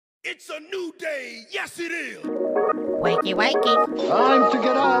It's a new day. Yes, it is. Wakey, wakey. Time to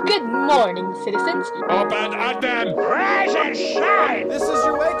get up. Good morning, citizens. Open and then Rise and shine! This is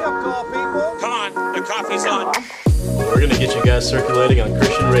your wake-up call, people. come on. The coffee's on. We're going to get you guys circulating on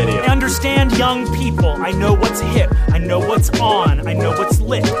Christian radio. I understand young people. I know what's hip. I know what's on. I know what's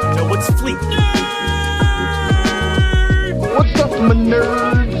lit. I know what's fleet. What's up, my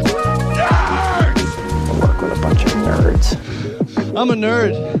nerds? I work with a bunch of nerds. I'm a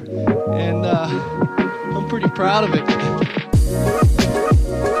nerd, and I'm pretty proud of it.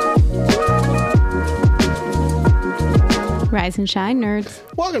 Rise and shine, nerds.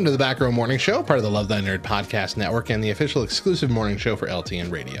 Welcome to the Back Row Morning Show, part of the Love Thy Nerd podcast network and the official exclusive morning show for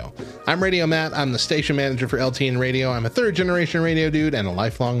LTN Radio. I'm Radio Matt. I'm the station manager for LTN Radio. I'm a third-generation radio dude and a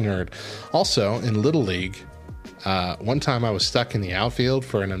lifelong nerd. Also, in Little League, one time I was stuck in the outfield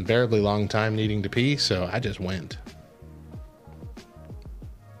for an unbearably long time needing to pee, so I just went.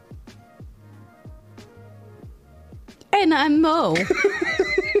 And I'm Mo.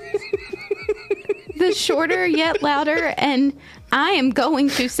 The shorter yet louder, and I am going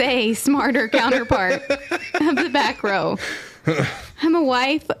to say smarter counterpart of the back row. I'm a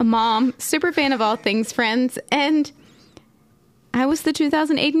wife, a mom, super fan of all things Friends, and I was the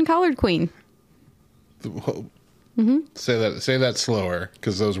 2008 Collard Queen. Mm-hmm. Say that slower,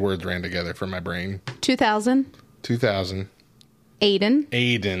 because those words ran together for my brain. 2000.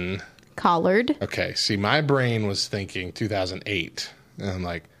 Aiden. Collard. Okay, see, my brain was thinking 2008. And I'm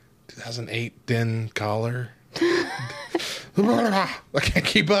like, 2008 Den Collar? I can't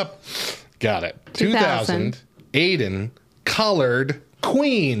keep up. Got it. 2000 Aiden Collard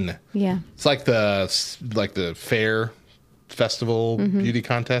Queen. Yeah. It's like the fair festival beauty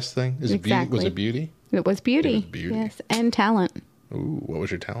contest thing. Exactly. Was it beauty? It was beauty. It was beauty. Yes, and talent. Ooh, what was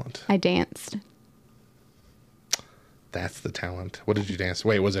your talent? I danced. That's the talent. What did you dance?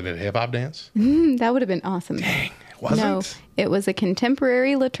 Wait, was it a hip-hop dance? That would have been awesome. Dang, it wasn't? No, it was a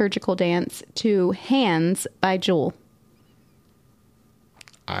contemporary liturgical dance to Hands by Jewel.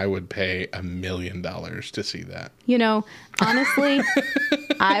 I would pay $1 million to see that. You know, honestly,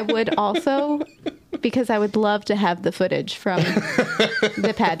 I would also, because I would love to have the footage from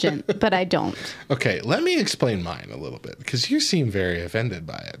the pageant, but I don't. Okay, let me explain mine a little bit, because you seem very offended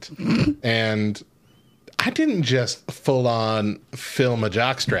by it. And I didn't just full-on film a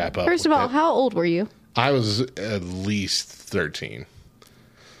jockstrap up. First of all, how old were you? I was at least 13.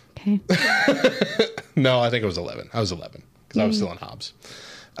 Okay. No, I think it was 11. I was 11, because I was still in Hobbs.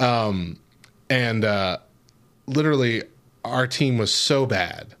 And literally, our team was so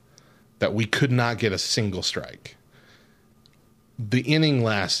bad that we could not get a single strike. The inning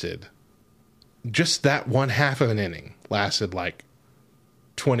lasted, just that one half of an inning lasted like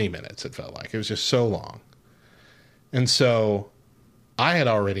 20 minutes, it felt like. It was just so long. And so I had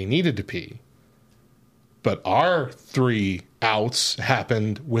already needed to pee, but our 3 outs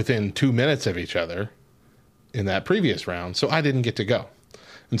happened within 2 minutes of each other in that previous round, so I didn't get to go.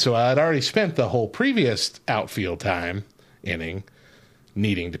 And so I had already spent the whole previous outfield time inning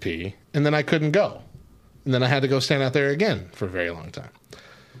needing to pee, and then I couldn't go. And then I had to go stand out there again for a very long time.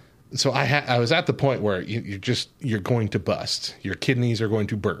 So I was at the point where you're going to bust. Your kidneys are going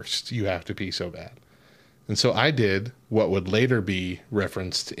to burst. You have to pee so bad. And so I did what would later be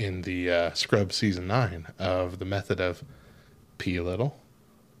referenced in the Scrubs season 9 of the method of pee a little,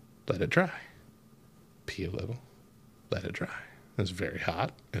 let it dry. Pee a little, let it dry. It was very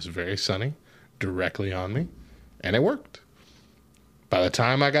hot. It was very sunny, directly on me, and it worked. By the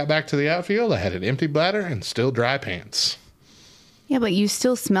time I got back to the outfield, I had an empty bladder and still dry pants. Yeah, but you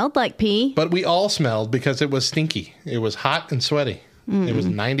still smelled like pee. But we all smelled because it was stinky. It was hot and sweaty. It was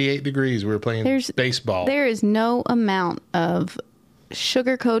 98 degrees. We were playing baseball. There is no amount of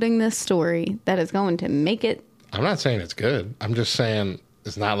sugarcoating this story that is going to make it. I'm not saying it's good. I'm just saying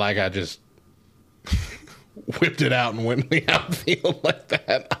it's not like I just whipped it out and went in the outfield like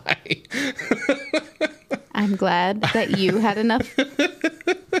that. I'm glad that you had enough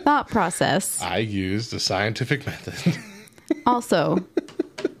thought process. I used a scientific method. Also,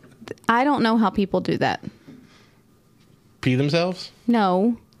 I don't know how people do that. Pee themselves?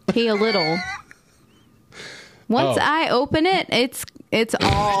 No, pee a little. Once I open it, it's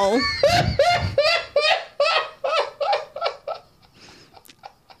all.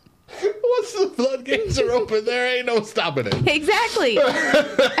 Once the floodgates are open, there ain't no stopping it. Exactly.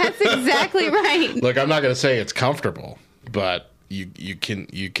 That's exactly right. Look, I'm not going to say it's comfortable, but you can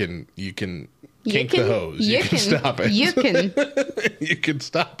kink the hose. You can stop it. You can. You can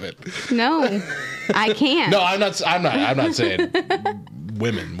stop it. No, I can't. No, I'm not saying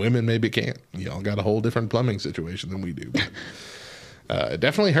women maybe can't. Y'all got a whole different plumbing situation than we do. It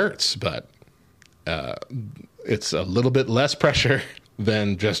definitely hurts, but it's a little bit less pressure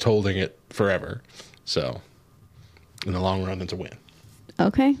than just holding it forever. So, in the long run, it's a win.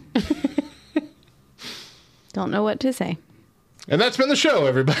 Okay. Don't know what to say. And that's been the show,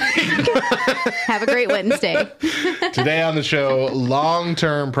 everybody. Have a great Wednesday. Today on the show,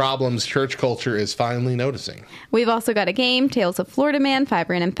 long-term problems church culture is finally noticing. We've also got a game, Tales of Florida Man, 5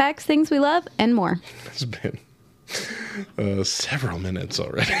 random facts, things we love, and more. It's been several minutes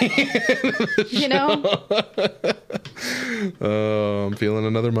already. You know? I'm feeling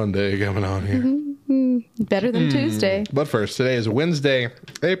another Monday coming on here. Better than Tuesday. But first, today is Wednesday,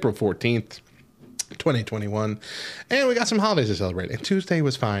 April 14th. 2021, and we got some holidays to celebrate. And Tuesday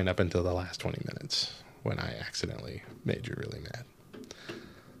was fine up until the last 20 minutes when I accidentally made you really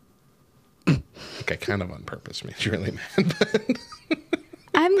mad. Okay, kind of on purpose made you really mad. But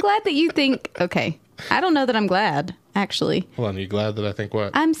I'm glad that you think, okay, I don't know that I'm glad, actually. hold on, are you glad that I think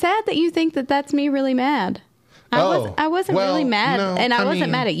what? I'm sad that you think that that's me really mad. I wasn't really mad, no, and I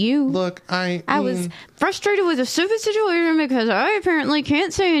wasn't mad at you. Look, I was frustrated with a stupid situation because I apparently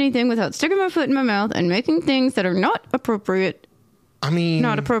can't say anything without sticking my foot in my mouth and making things that are not appropriate.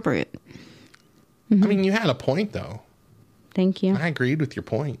 Not appropriate. I mean, you had a point, though. Thank you. I agreed with your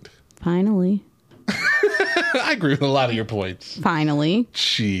point. Finally. I agree with a lot of your points. Finally.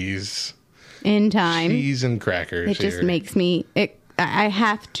 Cheese. In time. Cheese and crackers. It just here. makes me... I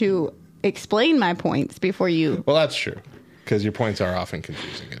have to explain my points before you... Well, that's true. Because your points are often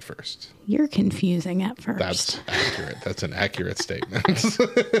confusing at first. You're confusing at first. That's accurate. That's an accurate statement.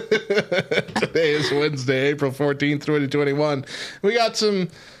 Today is Wednesday, April 14th, 2021. We got some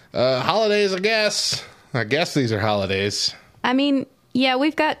holidays, I guess. I guess these are holidays. I mean, yeah,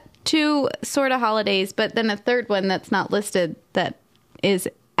 we've got 2 sort of holidays, but then a third one that's not listed that is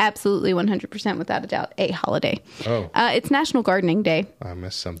absolutely 100% without a doubt a holiday. Oh. It's National Gardening Day. I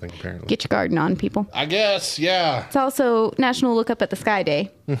missed something, apparently. Get your garden on, people. I guess, yeah. It's also National Look Up at the Sky Day.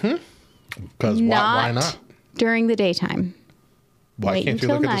 Mm-hmm. Because why not? During the daytime. Why Wait can't you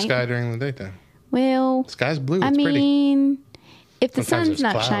look until at the night. sky during the daytime? Well, The sky's blue. It's I pretty. mean, if the Sometimes sun's there's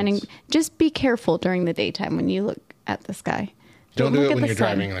not clouds. shining, just be careful during the daytime when you look at the sky. Don't do look it at when the you're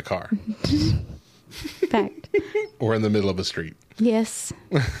sun. driving in a car Fact. or in the middle of a street Yes.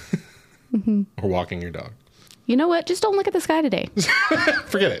 or walking your dog. You know what? Just don't look at the sky today.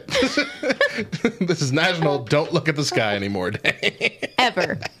 Forget it. This is National Don't Look at the Sky Anymore Day.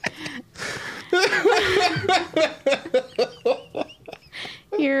 Ever.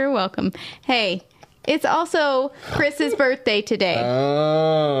 You're welcome. Hey, it's also Chris's birthday today.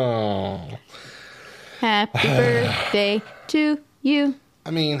 Oh. Happy birthday to you.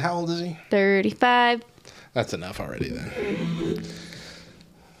 I mean, how old is he? 35. That's enough already then.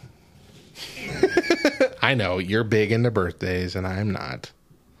 I know, you're big into birthdays and I'm not.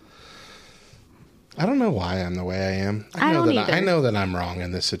 I don't know why I'm the way I am. I don't either. I know that I'm wrong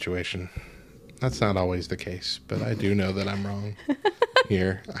in this situation. That's not always the case, but I do know that I'm wrong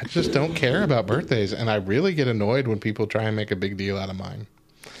here. I just don't care about birthdays, and I really get annoyed when people try and make a big deal out of mine.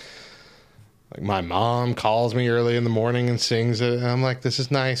 Like, my mom calls me early in the morning and sings it, and I'm like, this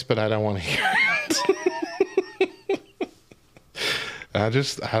is nice, but I don't want to hear it. I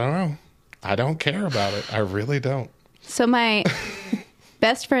don't know. I don't care about it. I really don't. So my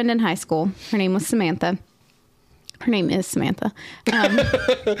best friend in high school, her name was Samantha. Her name is Samantha.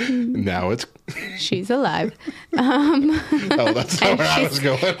 Now it's... She's alive. Oh, that's not And where I was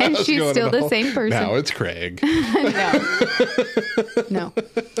going. and she's still the same person. Now it's Craig. No.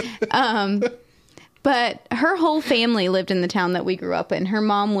 But her whole family lived in the town that we grew up in. Her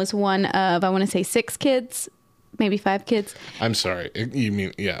mom was one of, I want to say 6 kids, maybe 5 kids. I'm sorry. You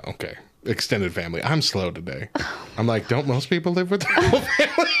mean, yeah, okay. Extended family. I'm slow today. I'm like, don't most people live with their whole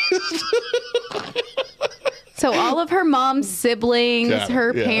families? So all of her mom's siblings, Got it,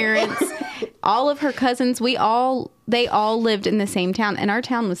 her yeah. parents, all of her cousins, they all lived in the same town. And our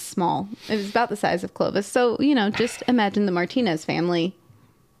town was small. It was about the size of Clovis. So, just imagine the Martinez family.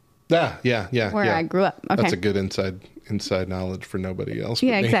 Yeah. Where I grew up. Okay. That's a good inside knowledge for nobody else.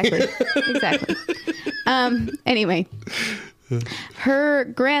 Yeah, but me. exactly. Anyway, her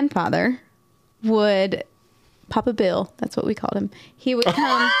grandfather would, Papa Bill, that's what we called him. He would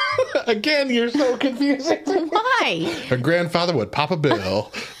come. Again, you're so confusing. Why? Her grandfather would Papa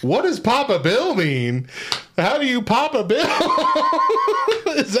Bill. What does Papa Bill mean? How do you Papa Bill?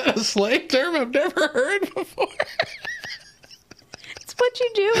 Is that a slang term I've never heard before? It's what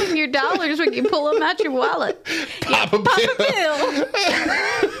you do with your dollars when you pull them out your wallet. Papa Bill.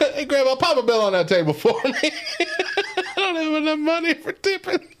 Hey, Grandma, Papa Bill on that table for me. I don't have enough money for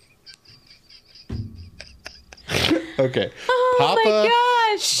tipping. Okay. Oh Papa my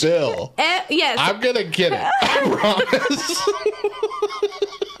gosh. Bill. Yes. I'm going to get it. I promise.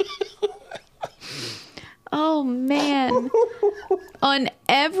 Oh, man. On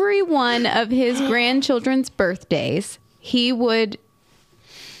every one of his grandchildren's birthdays, he would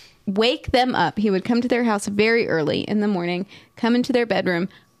wake them up. He would come to their house very early in the morning, come into their bedroom,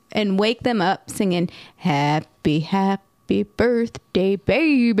 and wake them up singing, "Happy, happy birthday,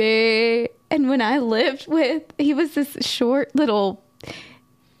 baby." And when I lived with, he was this short little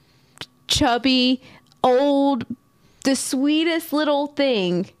chubby, old, the sweetest little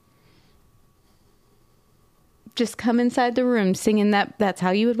thing. Just come inside the room singing that. That's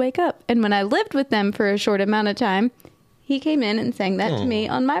how you would wake up. And when I lived with them for a short amount of time, he came in and sang that to me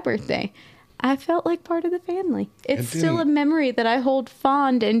on my birthday. I felt like part of the family. It's still a memory that I hold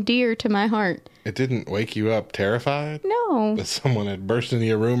fond and dear to my heart. It didn't wake you up terrified? No. That someone had burst into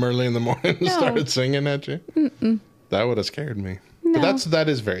your room early in the morning and started singing at you? Mm-mm. That would have scared me. No. But that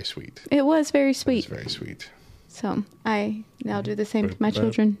is very sweet. It was very sweet. It's very sweet. So I now do the same to my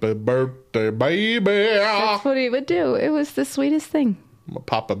children. Birthday, baby. That's what he would do. It was the sweetest thing. I'm gonna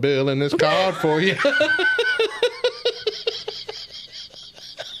pop a bill in this card for you.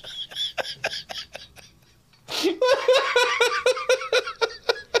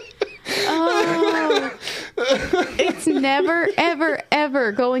 Oh, it's never, ever,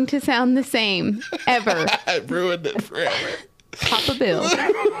 ever going to sound the same. Ever. I ruined it forever. Papa Bill.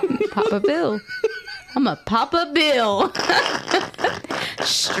 Papa Bill. I'm a Papa Bill.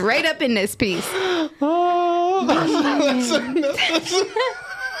 Straight up in this piece. Oh,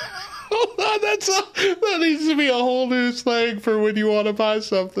 hold on, that needs to be a whole new slang for when you want to buy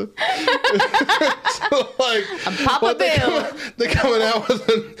something. So, like, I'm Papa Bill. They're coming out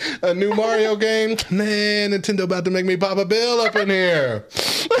with a new Mario game. Man, Nintendo about to make me Papa Bill up in here.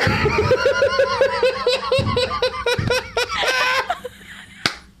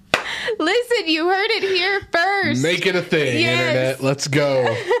 Listen, you heard it here first. Make it a thing, Yes. Internet. Let's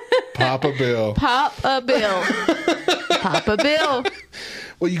go. Papa Bill. Papa Bill. Papa Bill.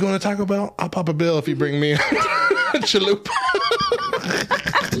 What you going to Taco Bell? I'll pop a bill if you bring me a chalupa.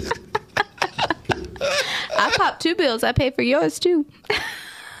 I pop 2 bills. I pay for yours too.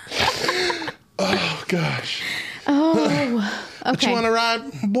 Oh, gosh. Oh, But you okay. want to ride?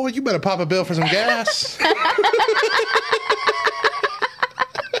 Boy, you better pop a bill for some gas.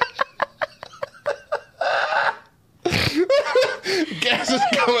 Gas is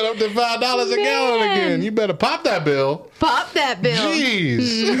coming up to $5 a gallon Man. again. You better pop that bill. Pop that bill.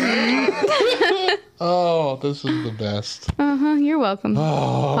 Jeez. Oh, this is the best. Uh-huh, you're welcome.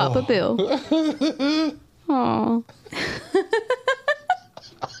 Papa Bill. Oh.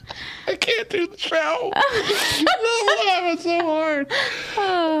 I can't do the show. I'm laughing so hard.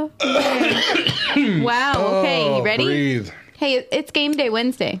 Wow. Okay, you ready? Breathe. Hey, it's Game Day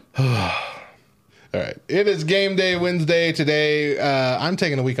Wednesday. All right. It is Game Day Wednesday today. I'm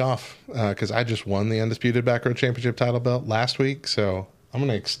taking a week off because I just won the Undisputed Back Row Championship title belt last week. So I'm going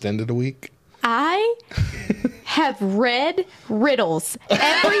to extend it a week. I have read riddles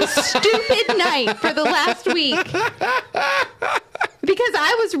every stupid night for the last week because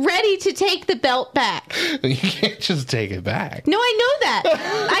I was ready to take the belt back. You can't just take it back. No, I know that.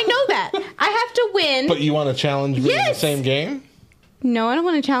 I know that. I have to win. But you want to challenge me in the Yes. same game? No, I don't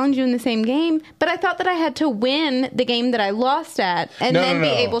want to challenge you in the same game, but I thought that I had to win the game that I lost at and then be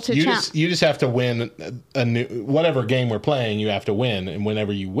able to challenge. You just have to win a new whatever game we're playing. You have to win, and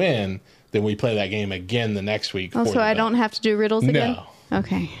whenever you win, then we play that game again the next week. Oh, for so the I belt. don't have to do riddles again? No.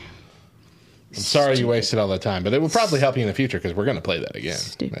 Okay. I'm sorry you wasted all that time, but it will probably help you in the future because we're going to play that again.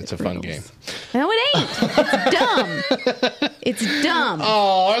 Stupid It's a fun riddles. game. No, it ain't. It's dumb. It's dumb.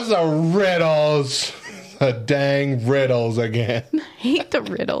 Oh, it's a riddles. A dang riddles again. Hate the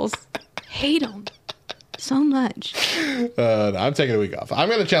riddles. Hate them so much. I'm taking a week off. I'm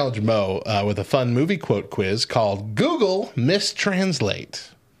going to challenge Mo with a fun movie quote quiz called Google Mistranslate.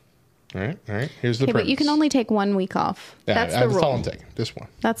 All right. Here's the Okay, premise. but you can only take 1 week off. Yeah, That's the that's all rule. I'm taking. Just one.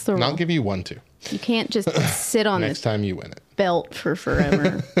 That's the And I'll rule. give you one, too. You can't just sit on Next this time you win it. belt for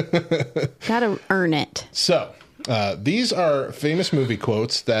forever. Gotta earn it. So, these are famous movie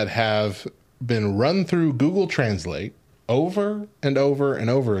quotes that have been run through Google Translate over and over and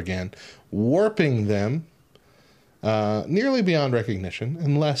over again, warping them nearly beyond recognition,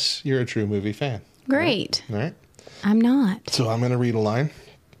 unless you're a true movie fan. Great. All right? I'm not. So I'm going to read a line,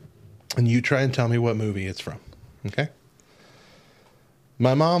 and you try and tell me what movie it's from. Okay?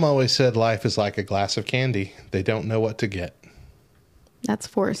 My mom always said life is like a glass of candy. They don't know what to get. That's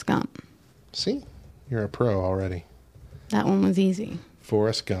Forrest Gump. See? You're a pro already. That one was easy.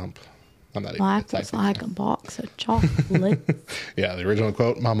 Forrest Gump. I'm not even Life was like a box of chocolate. Yeah, the original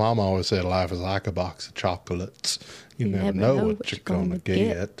quote, my mom always said, life is like a box of chocolates. You never know what you're going to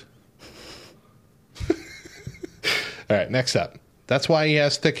get. All right, next up. That's why he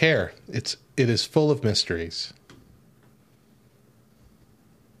has thick hair. It is full of mysteries.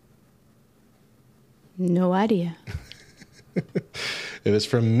 No idea. It is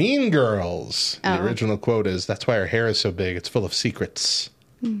from Mean Girls. The original quote is, that's why her hair is so big. It's full of secrets.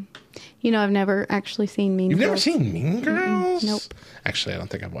 You know, I've never actually seen Mean You've Girls. never seen Mean Girls? Nope. Actually, I don't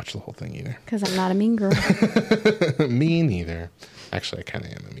think I've watched the whole thing either. Because I'm not a mean girl. Me neither. Actually, I kind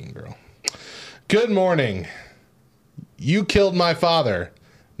of am a mean girl. Good morning. You killed my father.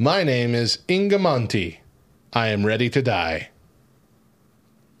 My name is Inga Monty. I am ready to die.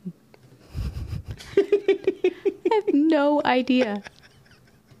 I have no idea.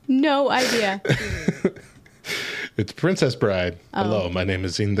 No idea. It's Princess Bride. Hello, my name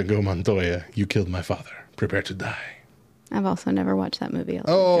is Inigo Montoya. You killed my father. Prepare to die. I've also never watched that movie.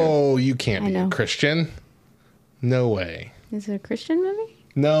 Oh, you can't I be know. a Christian. No way. Is it a Christian movie?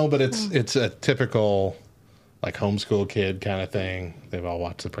 No, but it's a typical like homeschool kid kind of thing. They've all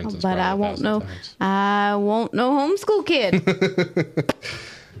watched The Princess Bride. But I won't know. Times. I won't know homeschool kid.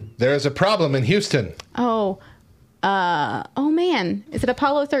 There is a problem in Houston. Oh man. Is it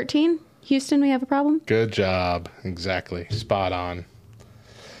Apollo 13? Houston, we have a problem? Good job. Exactly. Spot on.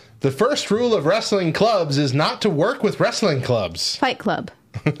 The first rule of wrestling clubs is not to work with wrestling clubs. Fight Club.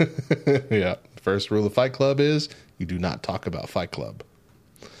 Yeah. First rule of Fight Club is you do not talk about Fight Club.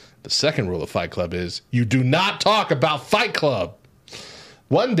 The second rule of Fight Club is you do not talk about Fight Club.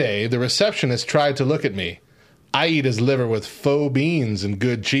 One day, the receptionist tried to look at me. I eat his liver with faux beans and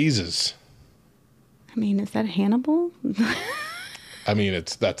good cheeses. I mean, is that Hannibal? I mean,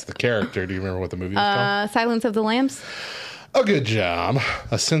 that's the character. Do you remember what the movie was called? Silence of the Lambs? Oh, good job.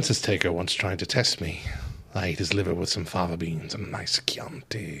 A census taker once tried to test me. I ate his liver with some fava beans and a nice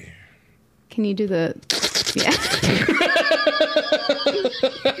Chianti. Can you do the... Yeah.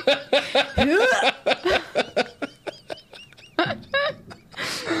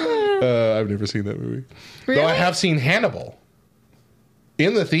 I've never seen that movie. Really? Though I have seen Hannibal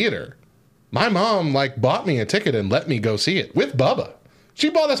in the theater. My mom bought me a ticket and let me go see it with Bubba. She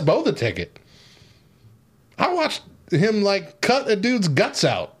bought us both a ticket. I watched him cut a dude's guts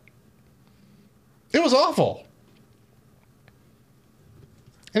out. It was awful.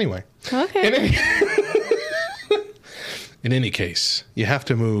 Anyway. Okay. In any case, you have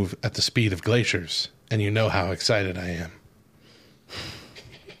to move at the speed of glaciers, and you know how excited I am.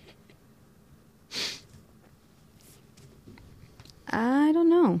 I don't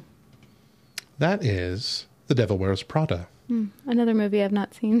know. That is The Devil Wears Prada. Another movie I've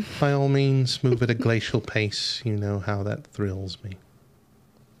not seen. By all means, move at a glacial pace. You know how that thrills me.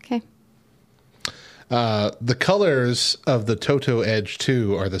 Okay. The colors of the Toto Edge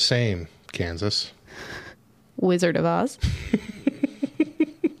 2 are the same, Kansas. Wizard of Oz.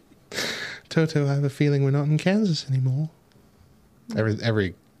 Toto, I have a feeling we're not in Kansas anymore.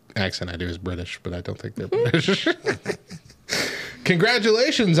 Every accent I do is British, but I don't think they're British.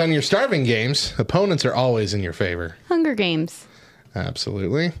 Congratulations on your starving games. Opponents are always in your favor. Hunger Games.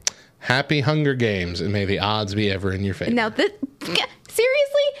 Absolutely. Happy Hunger Games, and may the odds be ever in your favor. Now,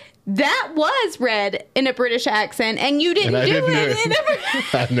 seriously, that was read in a British accent, and you didn't do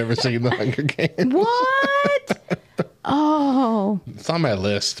it. I've never seen the Hunger Games. What? Oh. It's on my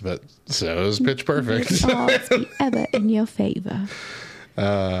list, but so is Pitch Perfect. Odds be ever in your favor.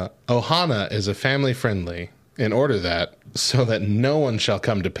 Ohana is a family-friendly, in order that, so that no one shall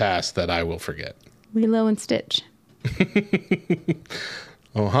come to pass that I will forget. Lilo and Stitch.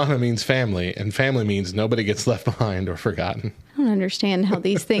 Ohana means family, and family means nobody gets left behind or forgotten. I don't understand how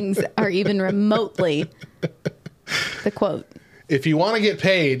these things are even remotely the quote. If you want to get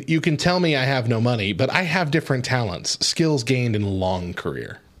paid, you can tell me I have no money, but I have different talents, skills gained in a long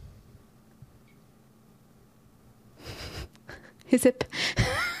career. Is it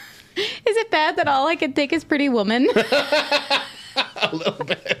bad that all I can think is Pretty Woman? A little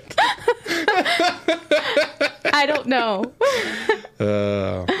bit. I don't know.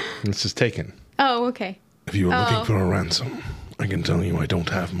 This is taken. Oh, okay. If you are looking for a ransom, I can tell you I don't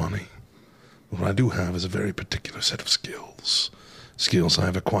have money. What I do have is a very particular set of skills. Skills I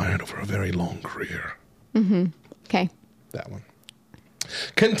have acquired over a very long career. Mm-hmm. Okay. That one.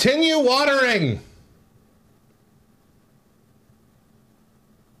 Continue watering!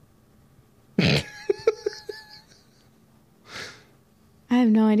 I have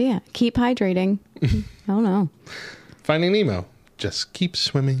no idea. Keep hydrating. I don't know. Finding Nemo. Just keep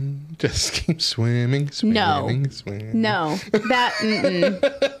swimming. Just keep swimming. No. Swimming. No.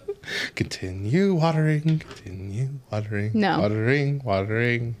 That, Continue watering, continue watering. No.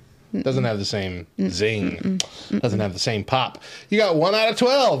 Watering. Doesn't have the same zing. Doesn't have the same pop. You got 1 out of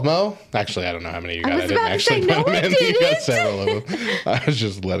 12, Mo. Actually, I don't know how many you got. was I didn't about to actually say, put no, them I in. You got didn't. several of them. I was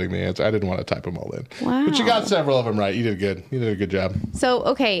just letting the answer. I didn't want to type them all in. Wow. But you got several of them right. You did good. You did a good job. So,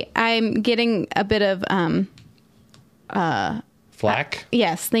 okay, I'm getting a bit of, Flack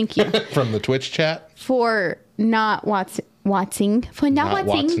yes, thank you, from the Twitch chat. for not watching Not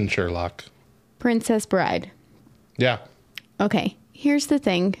Watson Sherlock. Princess Bride. Yeah. Okay, here's the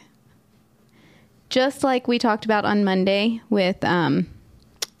thing. Just like we talked about on Monday with,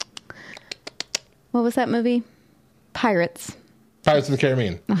 what was that movie? Pirates. Pirates of the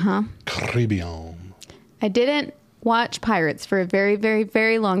Caribbean. Uh-huh. Caribbean. I didn't watch Pirates for a very, very,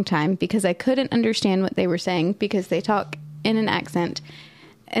 very long time because I couldn't understand what they were saying because they talk in an accent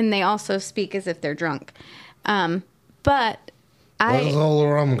and they also speak as if they're drunk. But Where's I all the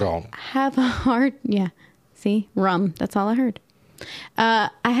rum gone? have a hard, see, rum, that's all I heard. I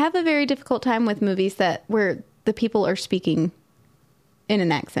have a very difficult time with movies where the people are speaking in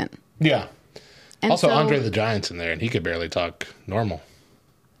an accent. Yeah. And Also, so Andre the Giant's in there, and he could barely talk normal.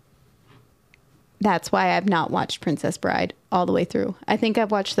 that's why I've not watched Princess Bride all the way through. I think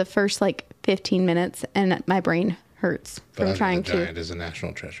I've watched the first 15 minutes and my brain hurts But from trying Andre the Giant to is a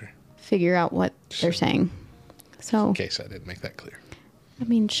national treasure. figure out what they're saying. So, In case I didn't make that clear. I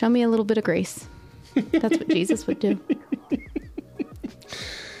mean, show me a little bit of grace. That's what Jesus would do.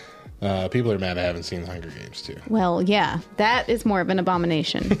 People are mad I haven't seen The Hunger Games, too. Well, yeah, that is more of an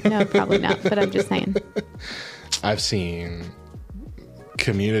abomination. No, probably not, but I'm just saying. I've seen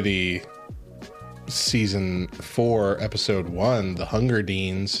Community Season 4, Episode 1, The Hunger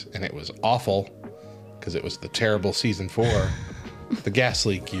Deans, and it was awful because it was the terrible Season 4. The gas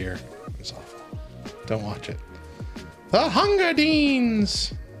leak year. It was awful. Don't watch it. The Hunger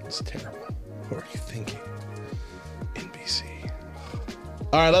Deans! It's terrible. What are you thinking? NBC.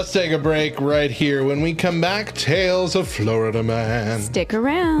 All right, let's take a break right here. When we come back, Tales of Florida Man. Stick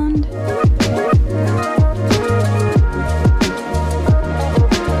around.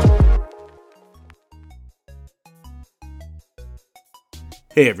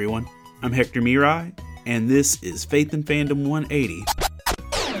 Hey everyone, I'm Hector Mirai, and this is Faith and Fandom 180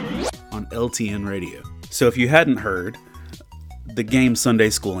 on LTN Radio. So if you hadn't heard, the game Sunday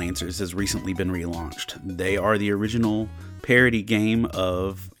School Answers has recently been relaunched. They are the original parody game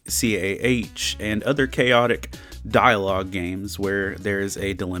of CAH and other chaotic dialogue games where there is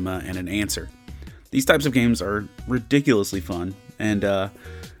a dilemma and an answer. These types of games are ridiculously fun, and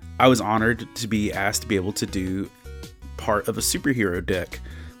I was honored to be asked to be able to do part of a superhero deck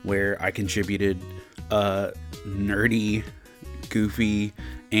where I contributed nerdy, goofy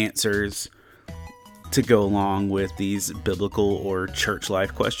answers to go along with these biblical or church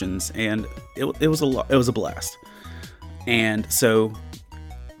life questions, and it was a blast. And so,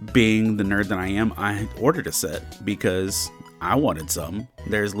 being the nerd that I am, I ordered a set because I wanted some.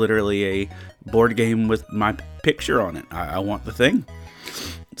 There's literally a board game with my picture on it. I want the thing.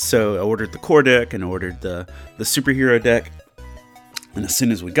 So I ordered the core deck and ordered the superhero deck. And as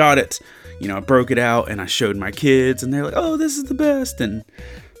soon as we got it, I broke it out and I showed my kids, and they're like, "Oh, this is the best." And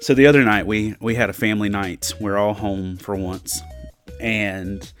so the other night we had a family night. We're all home for once,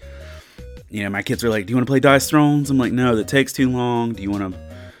 and my kids were like, "Do you want to play Dice Thrones?" I'm like, "No, that takes too long." Do you want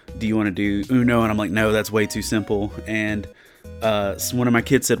to do Uno? And I'm like, "No, that's way too simple." And so one of my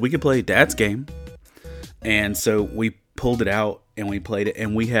kids said we could play Dad's game, and so we pulled it out and we played it,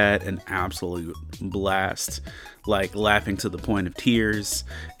 and we had an absolute blast, like laughing to the point of tears.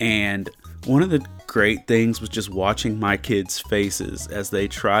 And one of the great things was just watching my kids' faces as they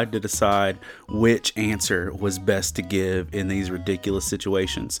tried to decide which answer was best to give in these ridiculous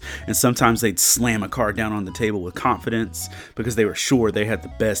situations. And sometimes they'd slam a card down on the table with confidence because they were sure they had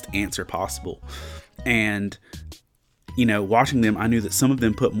the best answer possible. And, watching them, I knew that some of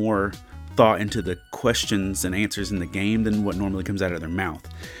them put more thought into the questions and answers in the game than what normally comes out of their mouth.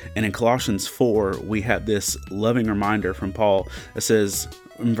 And in Colossians 4, we have this loving reminder from Paul that says,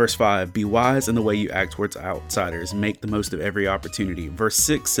 in verse 5, "Be wise in the way you act towards outsiders. Make the most of every opportunity." Verse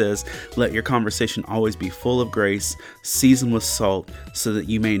 6 says, "Let your conversation always be full of grace, seasoned with salt, so that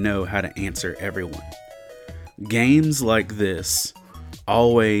you may know how to answer everyone." Games like this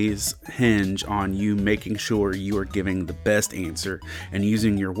always hinge on you making sure you are giving the best answer and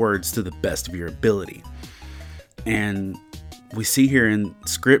using your words to the best of your ability. And we see here in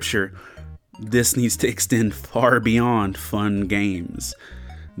Scripture, this needs to extend far beyond fun games,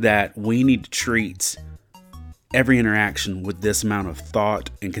 that we need to treat every interaction with this amount of thought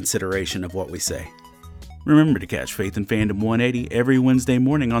and consideration of what we say. Remember to catch Faith and Fandom 180 every Wednesday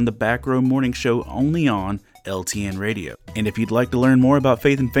morning on the Back Row Morning Show only on LTN Radio. And if you'd like to learn more about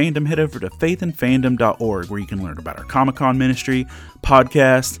Faith and Fandom, head over to faithandfandom.org where you can learn about our Comic-Con ministry,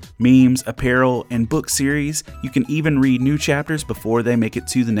 podcast, memes, apparel, and book series. You can even read new chapters before they make it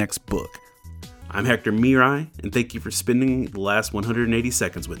to the next book. I'm Hector Mirai, and thank you for spending the last 180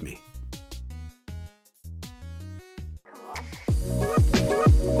 seconds with me.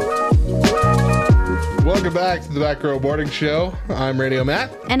 Welcome back to the Back Row Morning Show. I'm Radio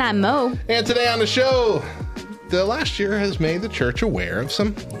Matt. And I'm Mo. And today on the show, the last year has made the church aware of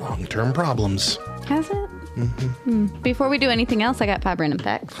some long-term problems. Has it? Before we do anything else, I got 5 random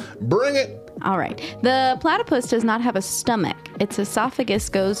facts. Bring it. All right. The platypus does not have a stomach. Its esophagus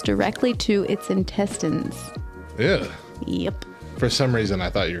goes directly to its intestines. Yeah. Yep. For some reason,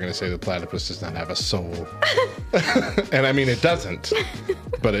 I thought you were going to say the platypus does not have a soul. And I mean, it doesn't.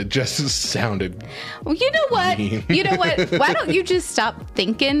 But it just sounded Well, you know what? mean. You know what? Why don't you just stop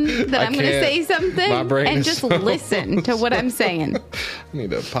thinking that I'm going to say something My brain and is just so- listen to what I'm saying? I need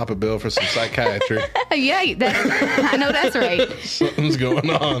to pop a bill for some psychiatry. Yeah, I know that's right. Something's going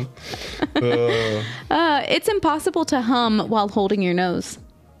on. It's impossible to hum while holding your nose.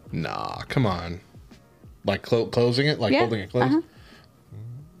 Nah, come on. Like closing it? Like Yeah, holding it closed? uh-huh.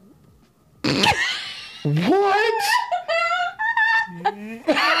 What? No, you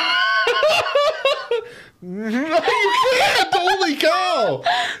can't! Holy cow!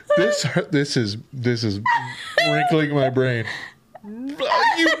 This is wrinkling my brain. You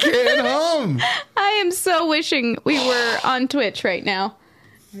can't hum. I am so wishing we were on Twitch right now.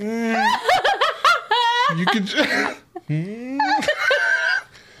 You could.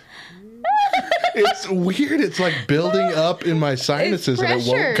 It's weird. It's like building up in my sinuses and it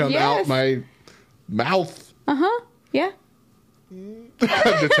won't pressure, come out yes. my mouth. Yeah. I'm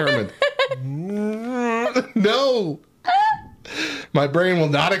determined. No. My brain will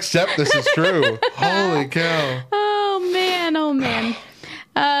not accept this is true. Holy cow. Oh, man. Oh, man.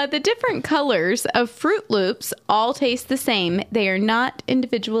 The different colors of Fruit Loops all taste the same. They are not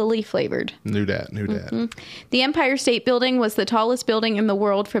individually flavored. Knew that. The Empire State Building was the tallest building in the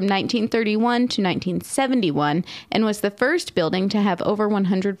world from 1931 to 1971 and was the first building to have over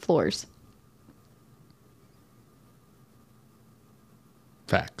 100 floors.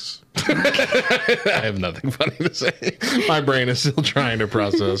 Facts. I have nothing funny to say. My brain is still trying to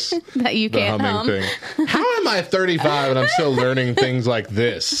process That you the can't humming hum. thing. How am I 35 and I'm still learning things like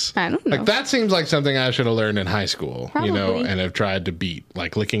this? I don't know. Like that seems like something I should have learned in high school, you know, Probably. and have tried to beat,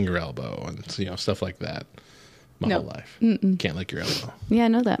 like licking your elbow and stuff like that. My No. whole life. Can't lick your elbow. Yeah, I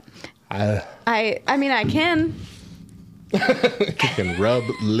know that. I mean, I can. You can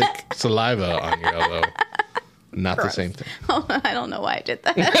lick saliva on your elbow. Not the same thing. Oh, I don't know why I did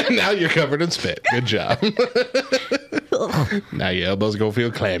that. Now you're covered in spit. Good job. Now your elbow's gonna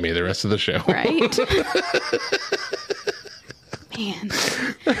feel clammy the rest of the show. Right? Man.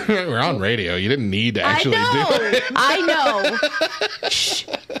 We're on radio. You didn't need to actually do it. I know. Shh.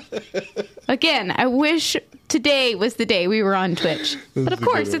 Again, I wish today was the day we were on Twitch. But of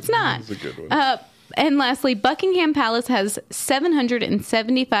course, it's not. This is a good one. And lastly, Buckingham Palace has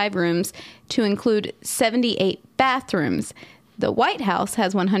 775 rooms to include 78 bathrooms. The White House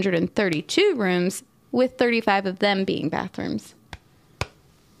has 132 rooms, with 35 of them being bathrooms.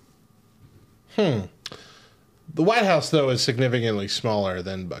 The White House, though, is significantly smaller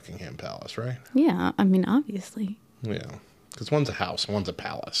than Buckingham Palace, right? Yeah, I mean, obviously. Yeah. Because one's a house, one's a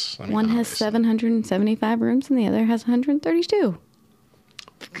palace. I mean, One has obviously. 775 rooms and the other has 132.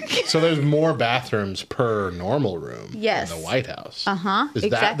 So there's more bathrooms per normal room Yes. in the White House. Uh-huh, Is that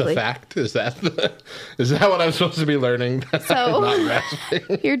exactly. the fact? Is that what I'm supposed to be learning? So- Not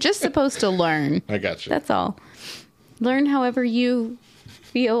grasping. You're just supposed to learn. I got you. That's all. Learn however you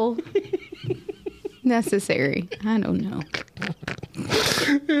feel necessary. I don't know.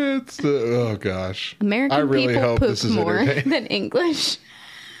 It's oh gosh. American I really people hope poop this is more entertaining. than English.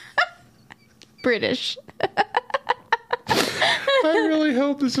 British. I really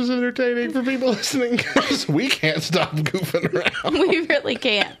hope this is entertaining for people listening because we can't stop goofing around. We really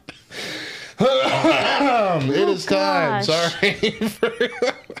can't. It is time. gosh. Sorry.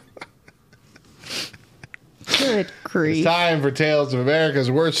 Good grief. It's time for Tales of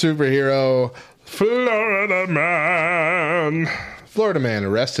America's Worst Superhero, Florida Man. Florida man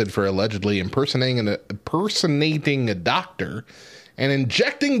arrested for allegedly impersonating a doctor and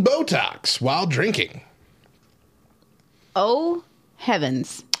injecting Botox while drinking. Oh,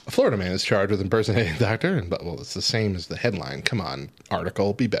 heavens. A Florida man is charged with impersonating a doctor, but well, it's the same as the headline. Come on,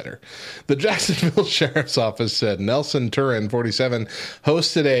 article, be better. The Jacksonville Sheriff's Office said Nelson Turin, 47,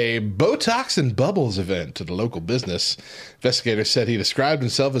 hosted a Botox and Bubbles event at a local business. Investigators said he described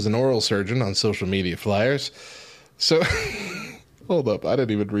himself as an oral surgeon on social media flyers. So, hold up, I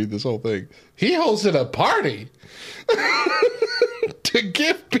didn't even read this whole thing. He hosted a party to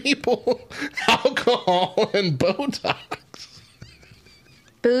give people alcohol and Botox.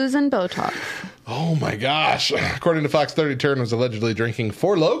 Booze and Botox. Oh my gosh. According to Fox 30, Turin was allegedly drinking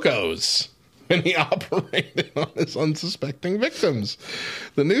Four Locos when he operated on his unsuspecting victims.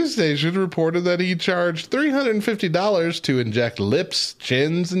 The news station reported that he charged $350 to inject lips,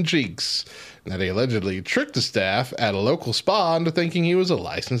 chins, and cheeks, and that he allegedly tricked the staff at a local spa into thinking he was a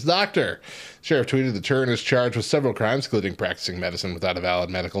licensed doctor. Sheriff tweeted that Turin is charged with several crimes, including practicing medicine without a valid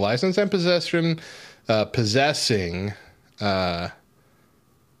medical license and possessing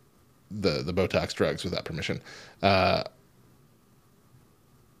the Botox drugs without permission.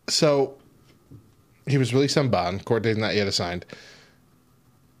 So he was released on bond. Court date not yet assigned.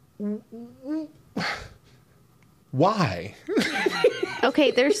 Why?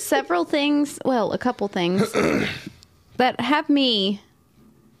 Okay, there's several things, well, a couple things that have me.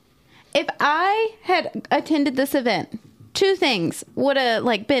 If I had attended this event, two things would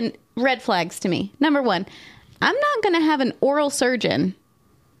have been red flags to me. Number one, I'm not going to have an oral surgeon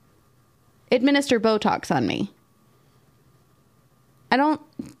administer Botox on me. I don't.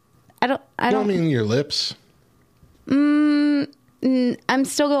 I mean your lips. I'm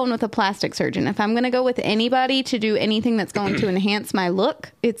still going with a plastic surgeon. If I'm going to go with anybody to do anything that's going to enhance my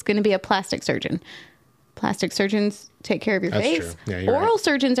look, it's going to be a plastic surgeon. Plastic surgeons take care of your That's face. true. Yeah, you're Oral right.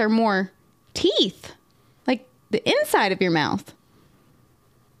 surgeons are more teeth, like the inside of your mouth.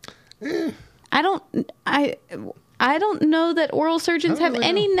 I don't know that oral surgeons have really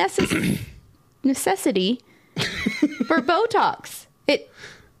any necessity for Botox.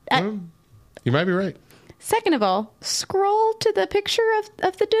 You might be right. Second of all, scroll to the picture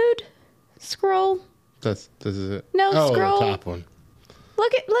of the dude. Scroll. This is it. No, scroll. The top one.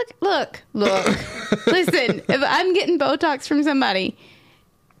 Look. Listen, if I'm getting Botox from somebody,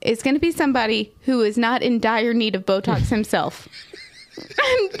 it's going to be somebody who is not in dire need of Botox himself.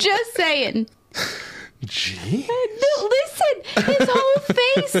 I'm just saying. Gee. No, listen, his whole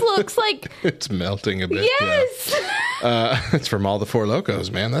face looks like... It's melting a bit. Yes. Yeah. It's from all the Four Locos,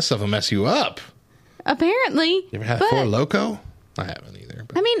 man. That stuff will mess you up. Apparently. You ever had Four Loco? I haven't either.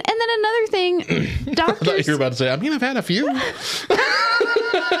 But I mean, and then another thing, I doctors... thought you were about to say, I've had a few.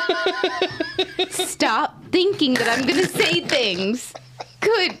 Stop thinking that I'm going to say things.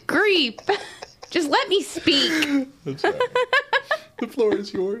 Good grief. Just let me speak. That's right. The floor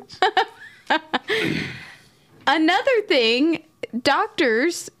is yours. Another thing,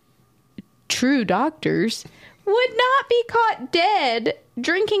 true doctors, would not be caught dead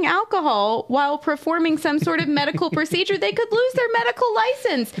drinking alcohol while performing some sort of medical procedure. They could lose their medical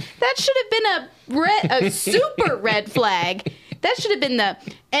license. That should have been a super red flag. That should have been the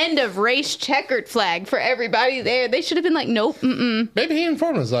end of race checkered flag for everybody there. They should have been like, nope, Maybe he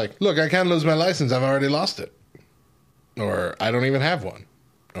informed us, look, I can't lose my license. I've already lost it. Or I don't even have one.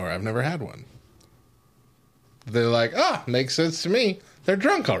 Or I've never had one. They're like, makes sense to me. They're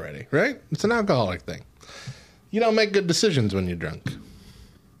drunk already, right? It's an alcoholic thing. You don't make good decisions when you're drunk.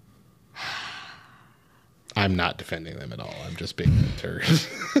 I'm not defending them at all. I'm just being a turd.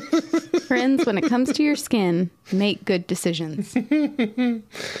 Friends, when it comes to your skin, make good decisions.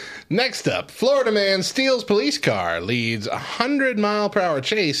 Next up, Florida man steals police car, leads 100-mile-per-hour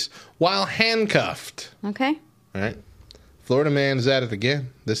chase while handcuffed. Okay. All right. Florida man is at it again,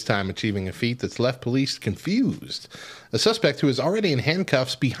 this time achieving a feat that's left police confused. A suspect who is already in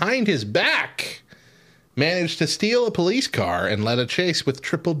handcuffs behind his back managed to steal a police car and led a chase with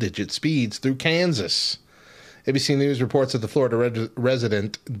triple-digit speeds through Kansas. ABC News reports that the Florida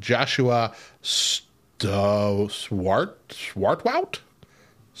resident Joshua Swartwout?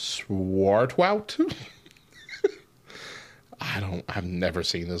 I've never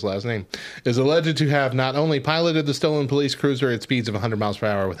seen this last name, is alleged to have not only piloted the stolen police cruiser at speeds of 100 miles per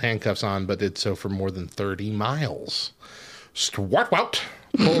hour with handcuffs on, but did so for more than 30 miles. Swartwout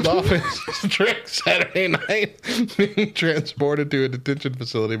pulled off his trick Saturday night, being transported to a detention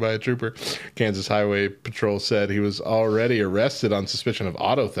facility by a trooper. Kansas Highway Patrol said he was already arrested on suspicion of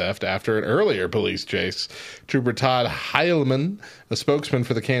auto theft after an earlier police chase. Trooper Todd Heilman, a spokesman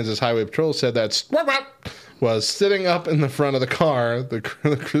for the Kansas Highway Patrol, said that Swartwout was sitting up in the front of the car.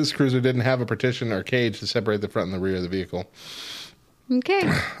 This cruiser didn't have a partition or cage to separate the front and the rear of the vehicle. Okay.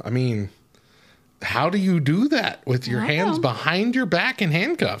 I mean, how do you do that with your hands behind your back in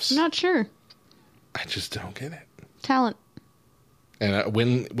handcuffs? I'm not sure. I just don't get it. Talent. And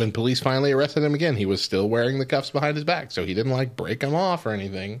when police finally arrested him again, he was still wearing the cuffs behind his back, so he didn't like break them off or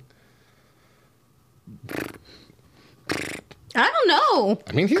anything. I don't know.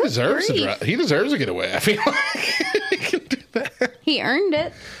 I mean, he deserves a getaway. I feel like he can do that. He earned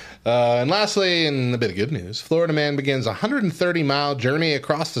it. And lastly, in a bit of good news, Florida man begins a 130-mile journey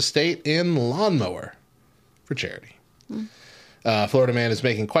across the state in lawnmower for charity. Florida man is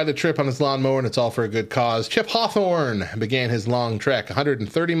making quite a trip on his lawnmower, and it's all for a good cause. Chip Hawthorne began his long trek,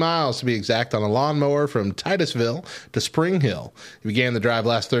 130 miles to be exact, on a lawnmower from Titusville to Spring Hill. He began the drive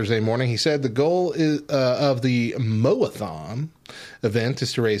last Thursday morning. He said the goal of the Mowathon event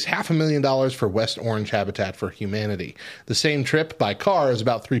is to raise $500,000 for West Orange Habitat for Humanity. The same trip by car is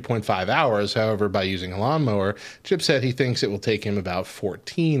about 3.5 hours. However, by using a lawnmower, Chip said he thinks it will take him about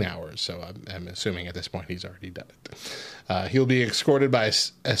 14 hours. So I'm assuming at this point he's already done it. He'll be escorted by a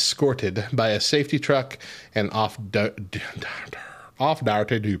safety truck and off-duty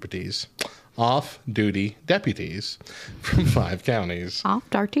deputies from 5 counties.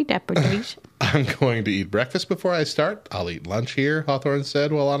 Off-duty deputies. I'm going to eat breakfast before I start. I'll eat lunch here, Hawthorne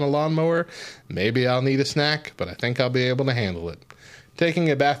said while on a lawnmower. Maybe I'll need a snack, but I think I'll be able to handle it. Taking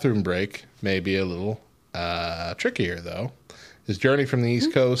a bathroom break may be a little trickier, though. His journey from the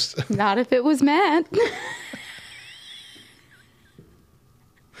East Coast... Not if it was Matt.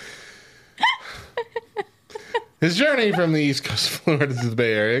 His journey from the East Coast of Florida to the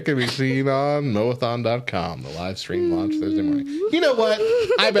Bay Area can be seen on Mowathon.com. The live stream launched Thursday morning. You know what?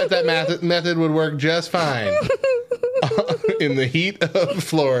 I bet that method would work just fine in the heat of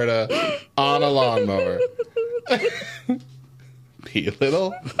Florida on a lawnmower. Pee a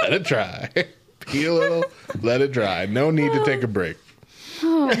little, let it dry. Pee a little, let it dry. No need to take a break.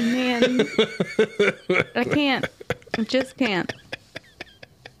 Oh, man. I can't. I just can't.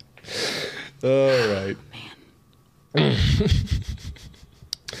 All right.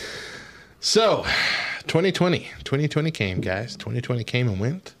 So, 2020 came, guys. 2020 came and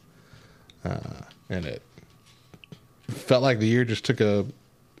went, and it felt like the year just took a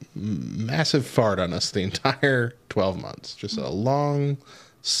massive fart on us the entire 12 months. Just a long,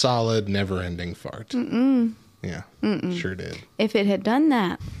 solid, never-ending fart. Yeah, sure did. If it had done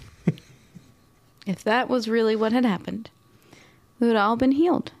that, if that was really what had happened, we would have all been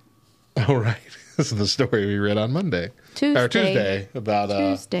healed. Oh, right. This is the story we read on Tuesday about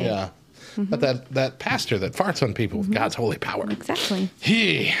Tuesday. Yeah, about that pastor that farts on people with God's holy power. Exactly.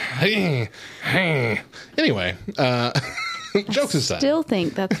 Anyway, jokes aside, Still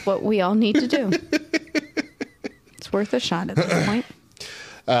think that's what we all need to do. It's worth a shot at this point.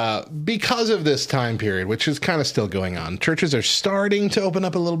 Because of this time period, which is kind of still going on, churches are starting to open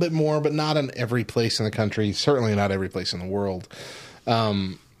up a little bit more, but not in every place in the country. Certainly not every place in the world.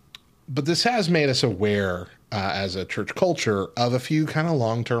 But this has made us aware as a church culture of a few kind of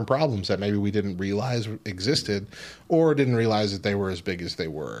long-term problems that maybe we didn't realize existed or didn't realize that they were as big as they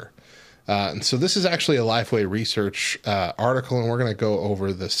were. And so this is actually a Lifeway Research article, and we're going to go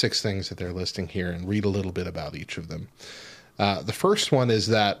over the 6 things that they're listing here and read a little bit about each of them. The first one is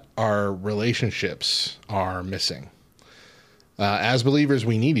that our relationships are missing. As believers,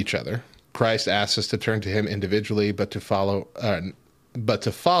 we need each other. Christ asks us to turn to him individually, but to follow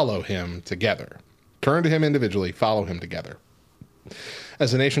him together. Turn to him individually, follow him together.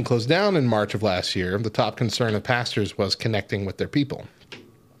 As the nation closed down in March of last year, the top concern of pastors was connecting with their people.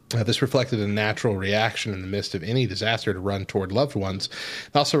 This reflected a natural reaction in the midst of any disaster to run toward loved ones.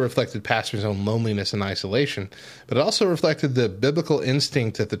 It also reflected pastors' own loneliness and isolation, but it also reflected the biblical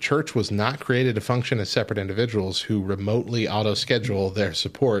instinct that the church was not created to function as separate individuals who remotely auto-schedule their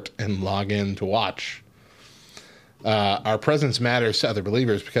support and log in to watch. Our presence matters to other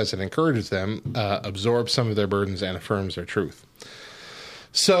believers because it encourages them, absorbs some of their burdens, and affirms their truth.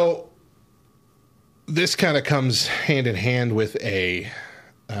 So this kind of comes hand in hand with a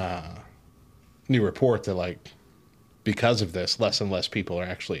new report that, because of this, less and less people are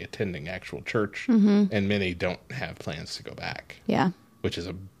actually attending actual church, and many don't have plans to go back. Yeah. Which is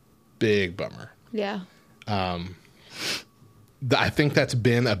a big bummer. Yeah. I think that's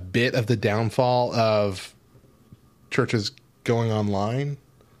been a bit of the downfall of churches going online,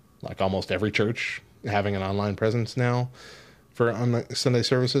 like almost every church having an online presence now for on Sunday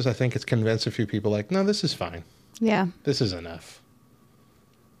services. I think it's convinced a few people no, this is fine. Yeah. This is enough.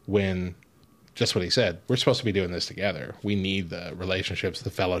 When, just what he said, we're supposed to be doing this together. We need the relationships,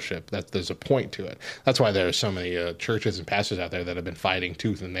 the fellowship. There's a point to it. That's why there are so many churches and pastors out there that have been fighting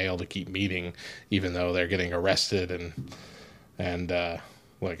tooth and nail to keep meeting, even though they're getting arrested and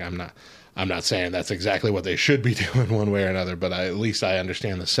Like, I'm not saying that's exactly what they should be doing one way or another, but at least I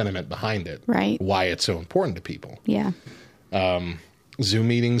understand the sentiment behind it. Right. Why it's so important to people. Yeah. Zoom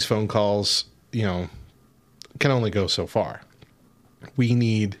meetings, phone calls, can only go so far. We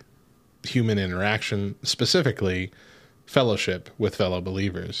need human interaction, specifically fellowship with fellow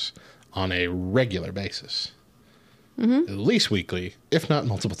believers on a regular basis. At least weekly, if not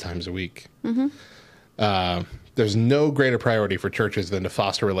multiple times a week. There's no greater priority for churches than to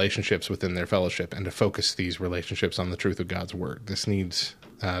foster relationships within their fellowship and to focus these relationships on the truth of God's word. This need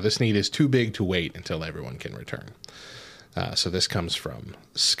is too big to wait until everyone can return. So this comes from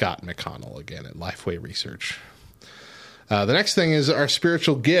Scott McConnell, again, at Lifeway Research. The next thing is our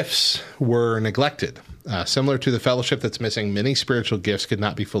spiritual gifts were neglected. Similar to the fellowship that's missing, many spiritual gifts could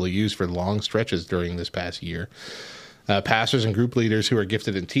not be fully used for long stretches during this past year. Pastors and group leaders who are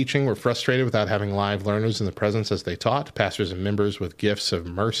gifted in teaching were frustrated without having live learners in the presence as they taught. Pastors and members with gifts of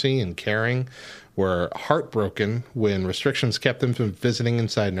mercy and caring were heartbroken when restrictions kept them from visiting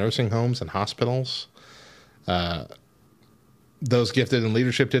inside nursing homes and hospitals. Those gifted in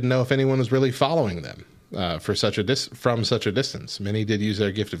leadership didn't know if anyone was really following them from such a distance. Many did use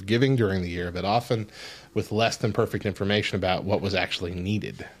their gift of giving during the year, but often with less than perfect information about what was actually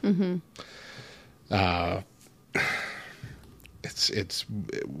needed.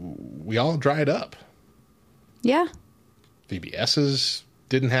 We all dried up. Yeah. VBSs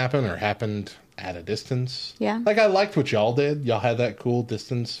didn't happen or happened at a distance. Yeah. Like, I liked what y'all did. Y'all had that cool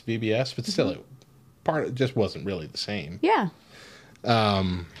distance VBS, but still, it just wasn't really the same. Yeah.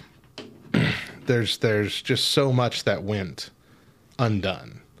 There's just so much that went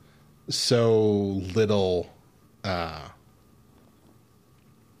undone. So little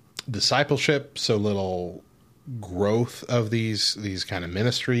discipleship, so little growth of these kind of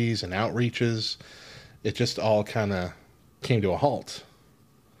ministries and outreaches. It just all kind of came to a halt.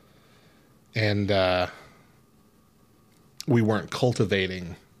 And we weren't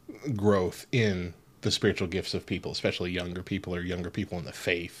cultivating growth in the spiritual gifts of people, especially younger people or younger people in the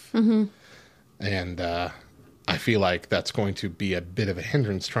faith. And I feel like that's going to be a bit of a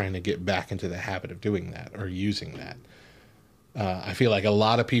hindrance trying to get back into the habit of doing that or using that. I feel like a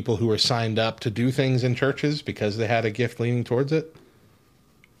lot of people who are signed up to do things in churches because they had a gift leaning towards it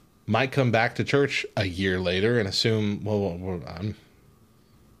might come back to church a year later and assume, well,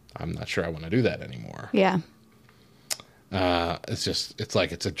 I'm not sure I want to do that anymore. Yeah. It's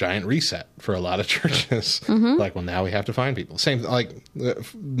like it's a giant reset for a lot of churches. Like, well, now we have to find people. Same, like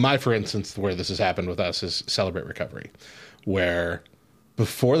for instance, where this has happened with us is Celebrate Recovery, where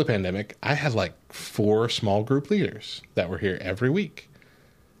before the pandemic, I had like 4 small group leaders that were here every week.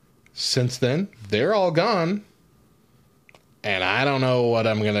 Since then, they're all gone. And I don't know what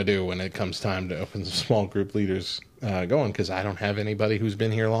I'm going to do when it comes time to open some small group leaders going, because I don't have anybody who's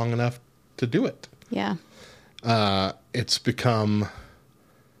been here long enough to do it. Yeah. It's become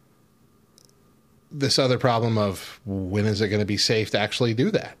this other problem of when is it going to be safe to actually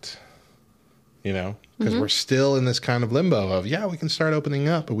do that? Because we're still in this kind of limbo of, we can start opening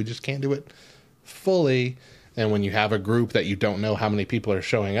up, but we just can't do it fully. And when you have a group that you don't know how many people are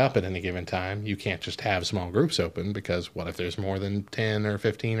showing up at any given time, you can't just have small groups open, because what if there's more than 10 or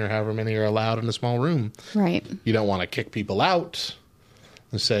 15 or however many are allowed in a small room? Right. You don't want to kick people out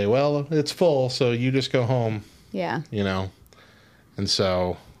and say, well, it's full, so you just go home. Yeah. And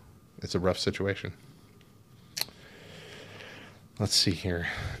so it's a rough situation. Let's see here.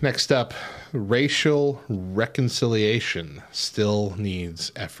 Next up, racial reconciliation still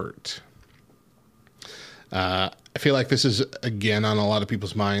needs effort. I feel like this is, again, on a lot of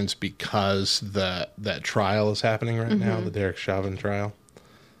people's minds because that trial is happening right now, the Derek Chauvin trial.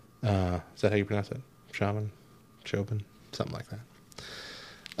 Is that how you pronounce it? Chauvin? Something like that.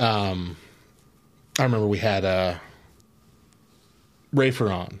 I remember we had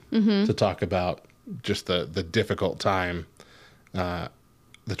Rafer on to talk about just the difficult time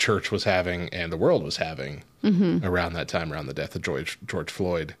the church was having and the world was having around that time, around the death of George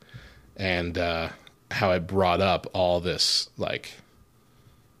Floyd, and how it brought up all this like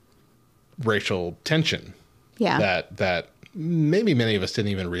racial tension that maybe many of us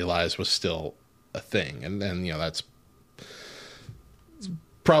didn't even realize was still a thing. And then, that's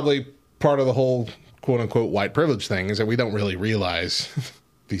probably part of the whole quote unquote white privilege thing, is that we don't really realize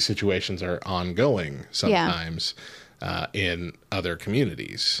these situations are ongoing sometimes in other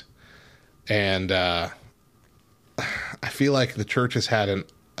communities. And I feel like the church has had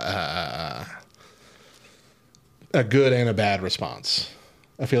a good and a bad response.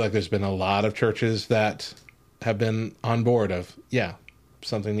 I feel like there's been a lot of churches that have been on board of,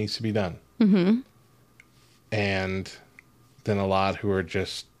 something needs to be done. And than a lot who are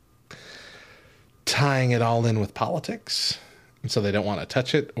just tying it all in with politics. And so they don't want to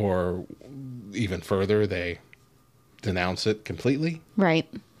touch it, or even further, they denounce it completely. Right.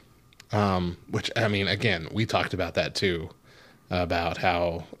 Which, I mean, again, we talked about that too, about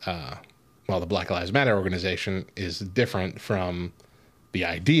how, the Black Lives Matter organization is different from the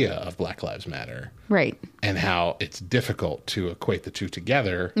idea of Black Lives Matter. Right. And how it's difficult to equate the two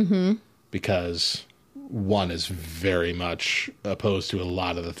together because one is very much opposed to a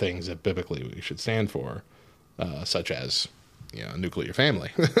lot of the things that biblically we should stand for, such as, a nuclear family,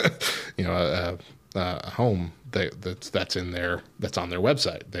 a home that's on their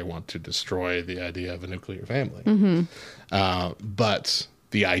website. They want to destroy the idea of a nuclear family. But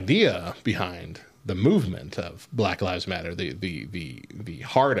the idea behind the movement of Black Lives Matter, the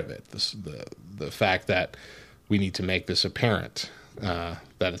heart of it, the fact that we need to make this apparent, that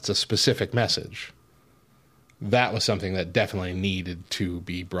it's a specific message, that was something that definitely needed to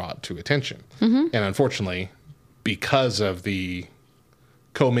be brought to attention. And unfortunately, because of the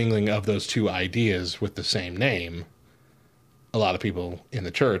commingling of those two ideas with the same name, a lot of people in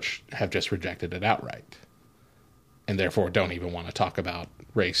the church have just rejected it outright, and therefore don't even want to talk about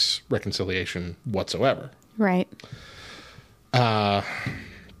race reconciliation whatsoever. Right.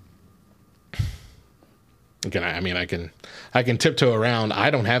 Again, I mean, I can tiptoe around. I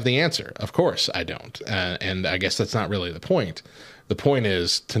don't have the answer. Of course I don't. And I guess that's not really the point. The point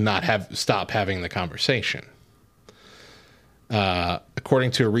is to not stop having the conversation.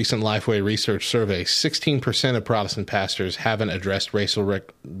 According to a recent Lifeway research survey, 16% of Protestant pastors haven't addressed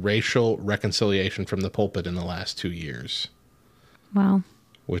racial reconciliation from the pulpit in the last 2 years. Wow.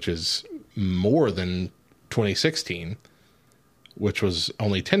 Which is more than 2016, which was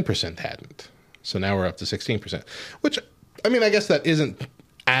only 10% hadn't. So now we're up to 16%, which, I mean, I guess that isn't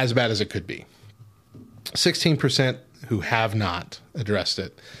as bad as it could be. 16% who have not addressed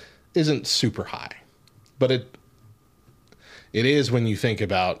it isn't super high, but it is when you think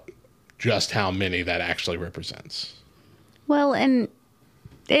about just how many that actually represents. Well, and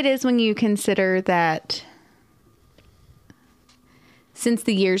it is when you consider that since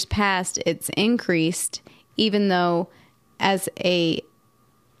the years past, it's increased, even though as a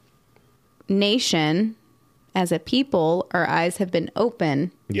nation, as a people, our eyes have been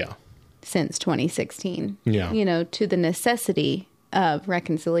open since 2016. Yeah. To the necessity of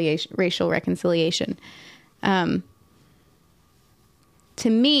reconciliation, racial reconciliation. To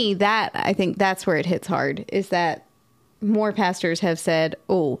me, I think that's where it hits hard, is that more pastors have said,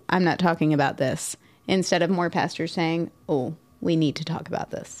 oh, I'm not talking about this, instead of more pastors saying, oh, we need to talk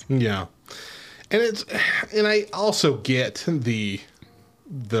about this. Yeah. And I also get the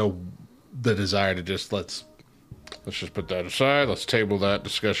desire to just let's just put that aside. Let's table that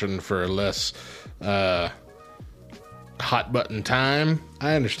discussion for a less hot button time.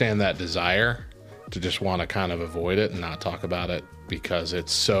 I understand that desire to just want to kind of avoid it and not talk about it because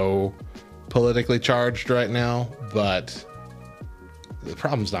it's so politically charged right now, but the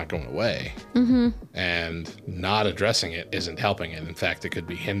problem's not going away. And not addressing it isn't helping it. In fact, it could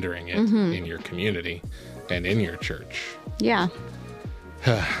be hindering it in your community and in your church. Yeah.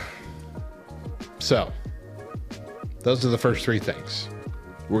 So, those are the first three things.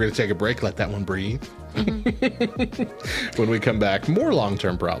 We're going to take a break, let that one breathe. When we come back, more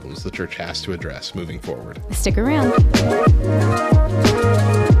long-term problems the church has to address moving forward. Stick around.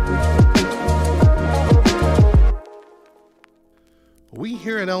 We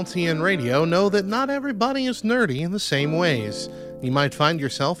here at LTN Radio know that not everybody is nerdy in the same ways. You might find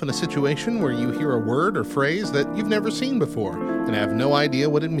yourself in a situation where you hear a word or phrase that you've never seen before and have no idea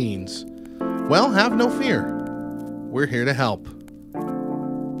what it means. Well, have no fear. We're here to help.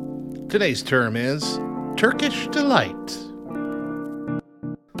 Today's term is Turkish Delight.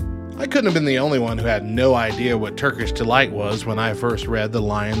 I couldn't have been the only one who had no idea what Turkish Delight was when I first read The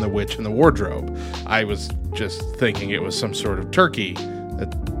Lion, the Witch, and the Wardrobe. I was just thinking it was some sort of turkey.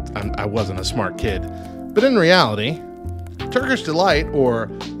 I wasn't a smart kid. But in reality, Turkish Delight, or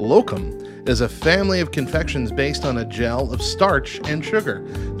lokum, is a family of confections based on a gel of starch and sugar.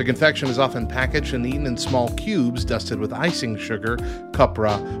 The confection is often packaged and eaten in small cubes dusted with icing sugar,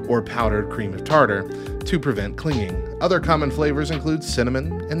 cupra, or powdered cream of tartar to prevent clinging. Other common flavors include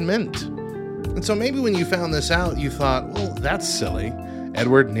cinnamon and mint. And so maybe when you found this out, you thought, well, that's silly.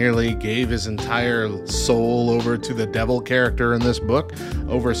 Edward nearly gave his entire soul over to the devil character in this book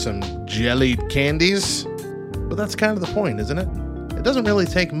over some jellied candies. But that's kind of the point, isn't it? It doesn't really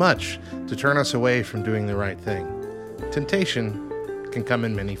take much to turn us away from doing the right thing. Temptation can come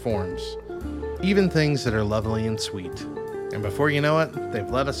in many forms, even things that are lovely and sweet. And before you know it, they've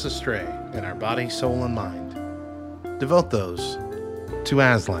led us astray in our body, soul, and mind. devote those to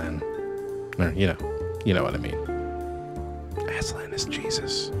Aslan. Or, you know what I mean. Aslan is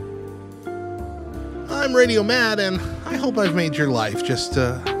Jesus. I'm Radio Matt, and I hope I've made your life just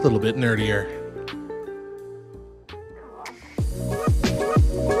a little bit nerdier.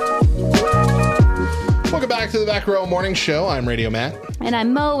 Welcome back to the Back Row Morning Show. I'm Radio Matt. And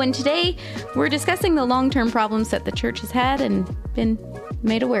I'm Mo, and today we're discussing the long-term problems that the church has had and been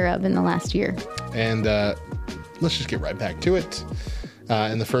made aware of in the last year. And let's just get right back to it.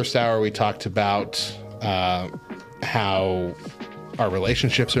 In the first hour, we talked about how our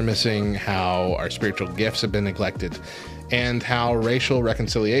relationships are missing, how our spiritual gifts have been neglected, and how racial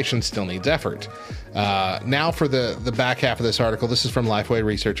reconciliation still needs effort. Now for the back half of this article. This is from Lifeway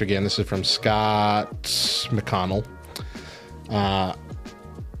Research again. This is from Scott McConnell,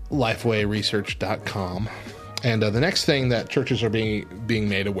 lifewayresearch.com. And the next thing that churches are being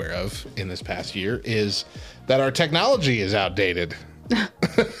made aware of in this past year is that our technology is outdated.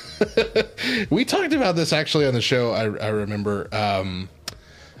 We talked about this actually on the show, I remember,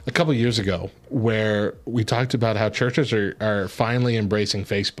 a couple years ago, where we talked about how churches are finally embracing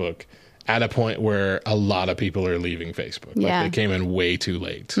Facebook at a point where a lot of people are leaving Facebook. Yeah. Like they came in way too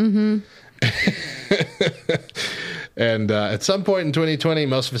late. Mm-hmm. And at some point in 2020,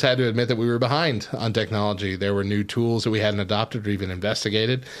 most of us had to admit that we were behind on technology. There were new tools that we hadn't adopted or even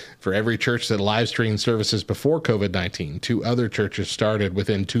investigated. For every church that live streamed services before COVID-19, 2 other churches started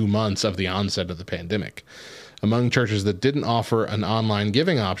within 2 months of the onset of the pandemic. Among churches that didn't offer an online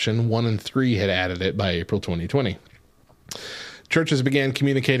giving option, 1 in 3 had added it by April 2020. Churches began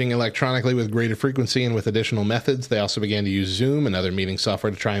communicating electronically with greater frequency and with additional methods. They also began to use Zoom and other meeting software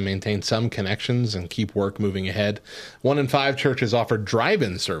to try and maintain some connections and keep work moving ahead. 1 in 5 churches offered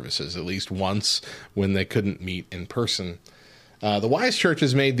drive-in services at least once when they couldn't meet in person. The wise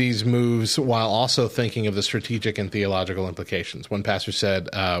churches made these moves while also thinking of the strategic and theological implications. One pastor said,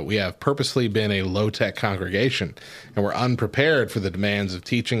 we have purposely been a low-tech congregation, and we're unprepared for the demands of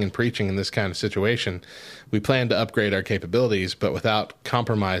teaching and preaching in this kind of situation. We plan to upgrade our capabilities, but without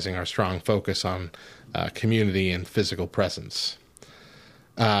compromising our strong focus on community and physical presence.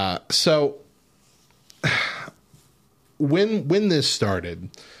 So when this started,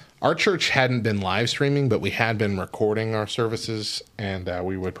 our church hadn't been live streaming, but we had been recording our services, and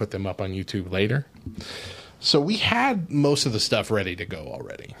we would put them up on YouTube later. So we had most of the stuff ready to go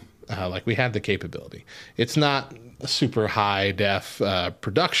already. Like we had the capability. It's not a super high def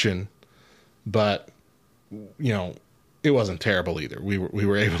production, but it wasn't terrible either. We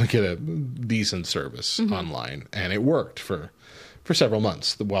were able to get a decent service online, and it worked for several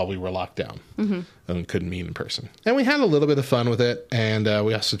months while we were locked down and couldn't meet in person. And we had a little bit of fun with it, and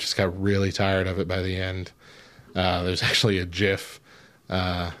we also just got really tired of it by the end. There's actually a GIF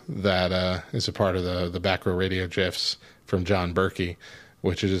that is a part of the Back Row Radio GIFs from John Berkey,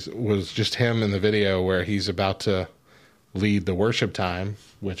 which was just him in the video where he's about to lead the worship time,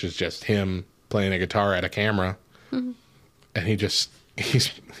 which is just him playing a guitar at a camera. And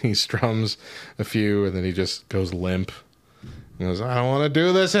he strums a few, and then he just goes limp. He goes, I don't want to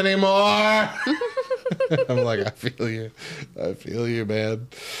do this anymore. I'm like, I feel you, man.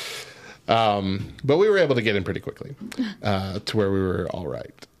 But we were able to get in pretty quickly to where we were all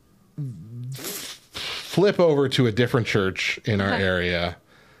right. Flip over to a different church in our area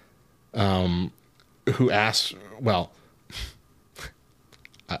who asked, well,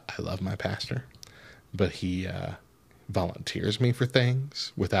 I love my pastor, but he volunteers me for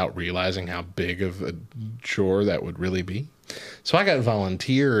things without realizing how big of a chore that would really be. So I got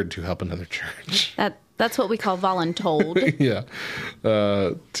volunteered to help another church. That's what we call voluntold. Yeah,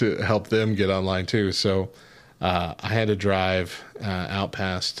 to help them get online too. So I had to drive out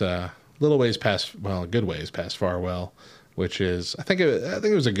past a good ways past Farwell, which is I think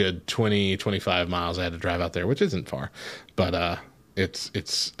it was a good 20-25 miles I had to drive out there, which isn't far, but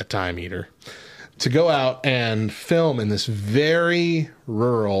it's a time eater to go out and film in this very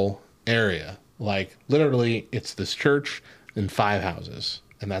rural area. Like literally, it's this church and 5 houses,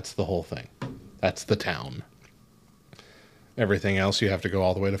 and that's the whole thing. That's the town. Everything else you have to go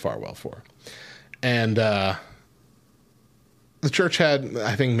all the way to Farwell for. And the church had,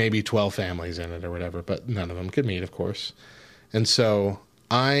 I think, maybe 12 families in it or whatever, but none of them could meet, of course. And so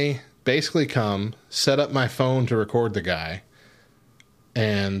I basically set up my phone to record the guy,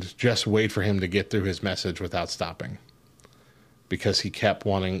 and just wait for him to get through his message without stopping. Because he kept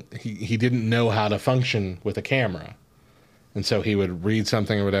wanting, he didn't know how to function with a camera. And so he would read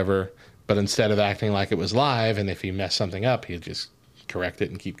something or whatever, but instead of acting like it was live, and if he messed something up, he'd just correct it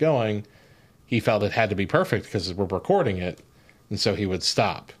and keep going, he felt it had to be perfect because we're recording it, and so he would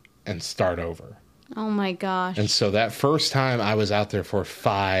stop and start over. Oh my gosh. And so that first time I was out there for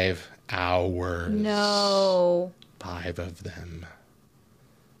 5 hours. No. 5 of them.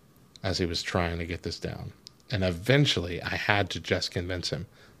 As he was trying to get this down. And eventually I had to just convince him,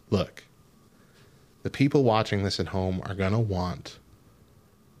 look, the people watching this at home are going to want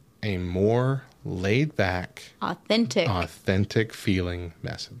a more laid back, authentic feeling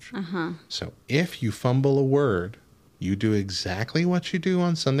message. So if you fumble a word, you do exactly what you do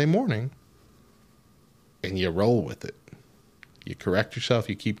on Sunday morning and you roll with it. You correct yourself,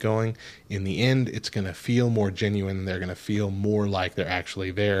 you keep going. In the end, it's going to feel more genuine. They're going to feel more like they're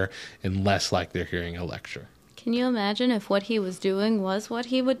actually there and less like they're hearing a lecture. Can you imagine if what he was doing was what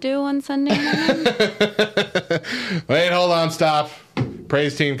he would do on Sunday morning? Wait, hold on, stop.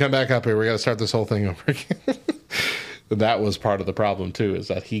 Praise team, come back up here. We got to start this whole thing over again. That was part of the problem, too, is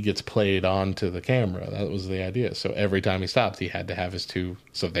that he gets played onto the camera. That was the idea. So every time he stopped, he had to have his 2.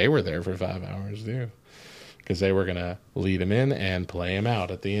 So they were there for 5 hours, too. Because they were going to lead him in and play him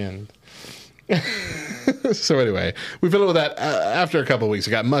out at the end. So anyway, we fiddled with that. After a couple of weeks,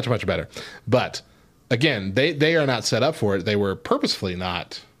 it got much, much better. But again, they are not set up for it. They were purposefully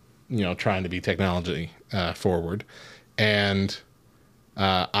not, trying to be technology forward. And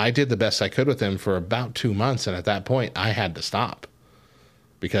I did the best I could with them for about 2 months. And at that point, I had to stop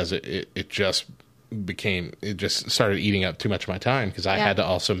because it just started eating up too much of my time because I had to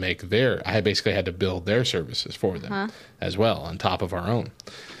also I basically had to build their services for them as well on top of our own.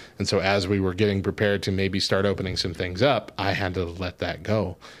 And so as we were getting prepared to maybe start opening some things up, I had to let that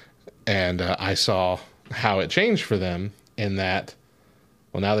go. And I saw how it changed for them in that,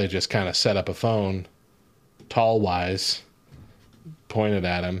 well, now they just kind of set up a phone tall-wise, pointed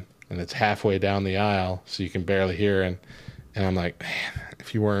at him, and it's halfway down the aisle, so you can barely hear. And I'm like, man,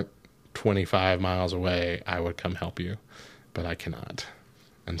 if you weren't 25 miles away, I would come help you, but I cannot.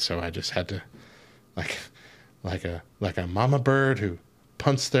 And so I just had to, like a mama bird who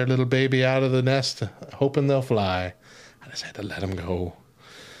punts their little baby out of the nest, hoping they'll fly. I just had to let them go.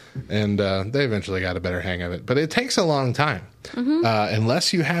 And they eventually got a better hang of it. But it takes a long time.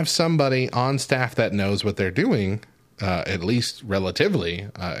 Unless you have somebody on staff that knows what they're doing, at least relatively.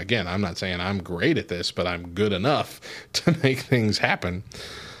 Again, I'm not saying I'm great at this, but I'm good enough to make things happen.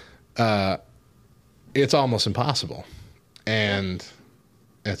 It's almost impossible. And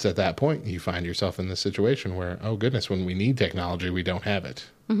it's at that point you find yourself in this situation where, oh goodness, when we need technology, we don't have it.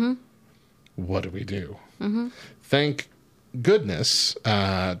 What do we do? Thank goodness,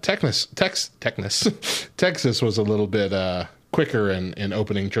 Texas was a little bit quicker in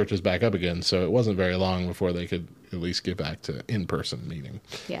opening churches back up again, so it wasn't very long before they could at least get back to in-person meeting.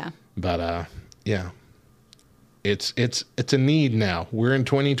 Yeah. But it's a need now. We're in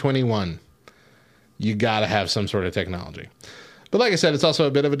 2021. You got to have some sort of technology. But like I said, it's also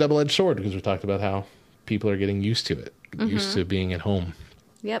a bit of a double-edged sword because we talked about how people are getting used to it, used to being at home.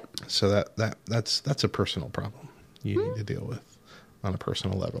 Yep. So that's a personal problem you need to deal with on a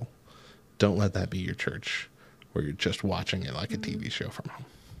personal level. Don't let that be your church where you're just watching it like a TV show from home.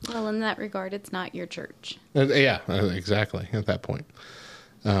 Well, in that regard, it's not your church. Yeah, exactly. At that point.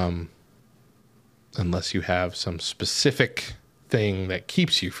 Unless you have some specific thing that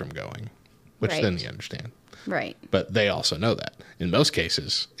keeps you from going, which then you understand. Right. But they also know that. In most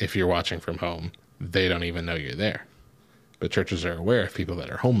cases, if you're watching from home, they don't even know you're there. But churches are aware of people that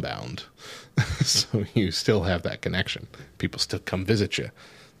are homebound. So you still have that connection. People still come visit you.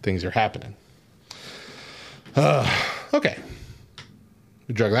 Things are happening. Okay.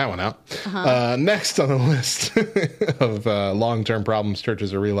 We drug that one out. Next on the list of long-term problems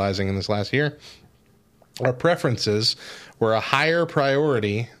churches are realizing in this last year, our preferences were a higher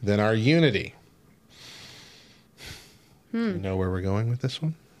priority than our unity. Do you know where we're going with this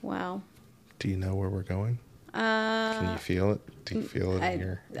one? Wow. Do you know where we're going? Can you feel it? Do you feel it in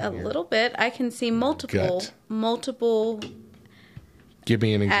your little bit. I can see multiple Give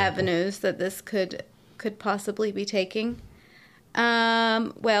me an example. avenues that this could possibly be taking.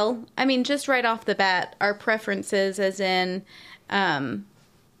 Well, I mean, just right off the bat, our preferences as in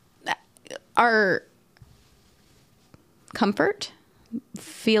our comfort,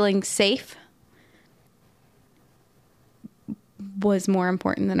 feeling safe, was more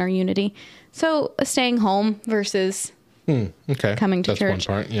important than our unity. So staying home versus coming to church. That's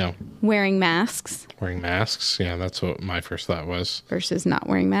one part, yeah. Wearing masks. Wearing masks, yeah, that's what my first thought was. Versus not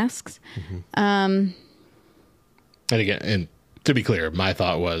wearing masks. And again, and to be clear, my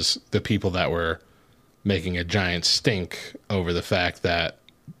thought was the people that were making a giant stink over the fact that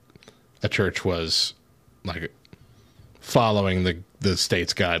a church was like following the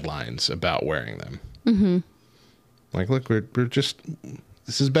state's guidelines about wearing them. Like, look, we're just,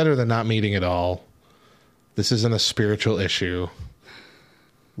 this is better than not meeting at all. This isn't a spiritual issue.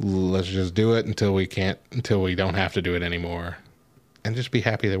 Let's just do it until we don't have to do it anymore, and just be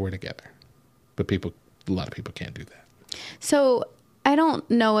happy that we're together. But a lot of people can't do that. So I don't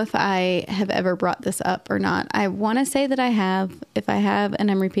know if I have ever brought this up or not. I want to say that I have. If I have,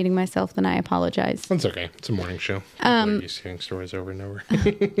 and I'm repeating myself, then I apologize. That's okay. It's a morning show. You're used to hearing stories over and over.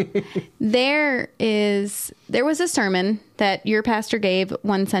 There was a sermon that your pastor gave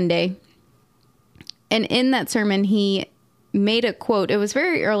one Sunday, and in that sermon, he made a quote. It was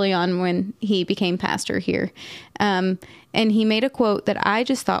very early on when he became pastor here, and he made a quote that I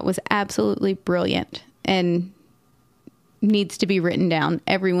just thought was absolutely brilliant and needs to be written down.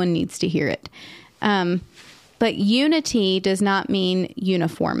 Everyone needs to hear it. But unity does not mean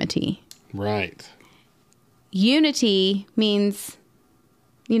uniformity. Right. Unity means,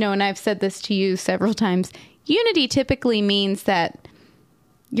 and I've said this to you several times, unity typically means that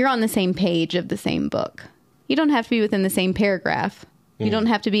you're on the same page of the same book. You don't have to be within the same paragraph. You don't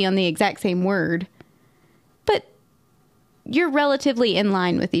have to be on the exact same word. But you're relatively in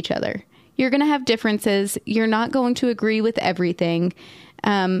line with each other. You're going to have differences. You're not going to agree with everything.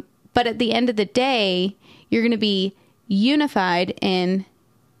 But at the end of the day, you're going to be unified in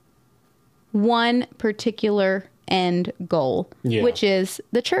one particular end goal, which is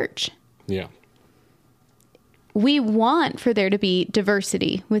the church. Yeah. We want for there to be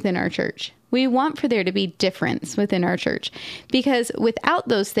diversity within our church. We want for there to be difference within our church. Because without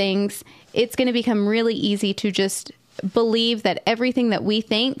those things, it's going to become really easy to just believe that everything that we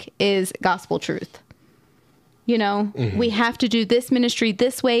think is gospel truth. We have to do this ministry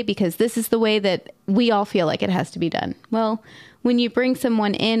this way because this is the way that we all feel like it has to be done. Well, when you bring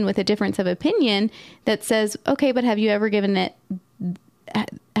someone in with a difference of opinion that says, okay, but have you ever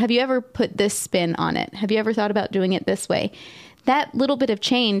put this spin on it? Have you ever thought about doing it this way? That little bit of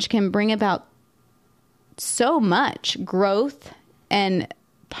change can bring about so much growth and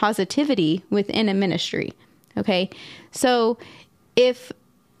positivity within a ministry. Okay, so if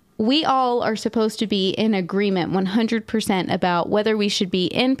we all are supposed to be in agreement 100% about whether we should be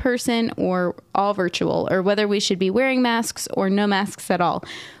in person or all virtual, or whether we should be wearing masks or no masks at all,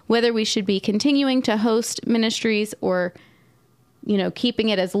 whether we should be continuing to host ministries or, keeping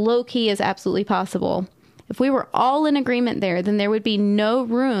it as low key as absolutely possible. If we were all in agreement there, then there would be no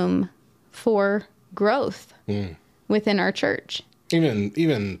room for growth within our church.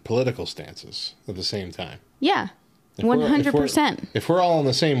 Even political stances at the same time. Yeah, 100%. If we're all on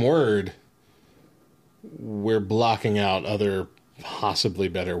the same word, we're blocking out other possibly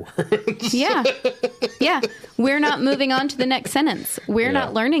better words. Yeah. We're not moving on to the next sentence. We're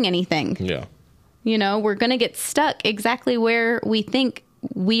not learning anything. Yeah. We're going to get stuck exactly where we think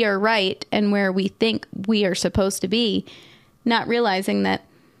we are right and where we think we are supposed to be, not realizing that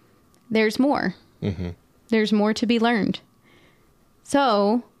there's more. Mm-hmm. There's more to be learned.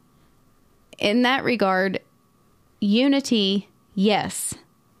 So, in that regard, unity, yes.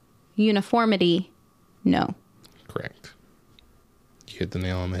 Uniformity, no. Correct. You hit the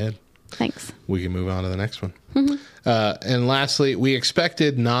nail on the head. Thanks. We can move on to the next one. Mm-hmm. And lastly, we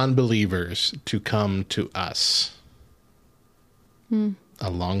expected non-believers to come to us. A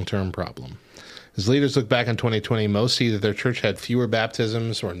long-term problem. As leaders look back on 2020, most see that their church had fewer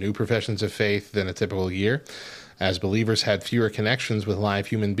baptisms or new professions of faith than a typical year, as believers had fewer connections with live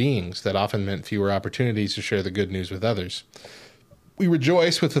human beings. That often meant fewer opportunities to share the good news with others. We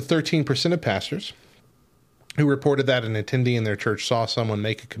rejoice with the 13% of pastors who reported that an attendee in their church saw someone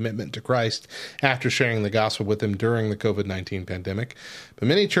make a commitment to Christ after sharing the gospel with them during the COVID-19 pandemic. But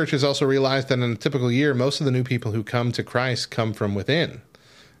many churches also realized that in a typical year, most of the new people who come to Christ come from within.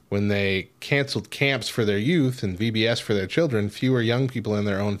 When they canceled camps for their youth and VBS for their children, fewer young people in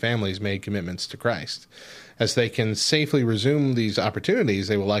their own families made commitments to Christ. As they can safely resume these opportunities,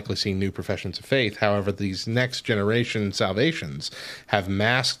 they will likely see new professions of faith. However, these next generation salvations have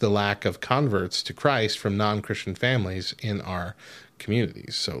masked the lack of converts to Christ from non-Christian families in our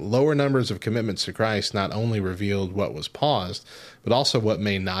communities. So lower numbers of commitments to Christ not only revealed what was paused, but also what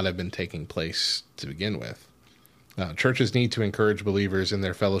may not have been taking place to begin with. Churches need to encourage believers in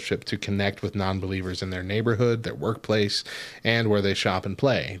their fellowship to connect with non-believers in their neighborhood, their workplace, and where they shop and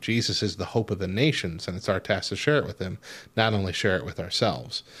play. Jesus is the hope of the nations, and it's our task to share it with them, not only share it with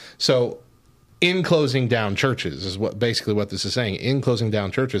ourselves. So in closing down churches is basically what this is saying. In closing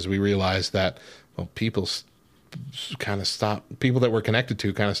down churches, we realize that people that we're connected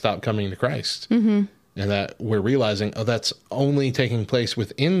to kind of stopped coming to Christ. Mm-hmm. And that we're realizing, that's only taking place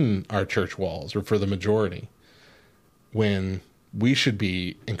within our church walls, or for the majority, when we should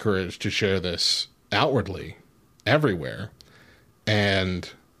be encouraged to share this outwardly everywhere. And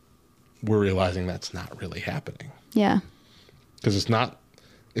we're realizing that's not really happening. Yeah. Because it's not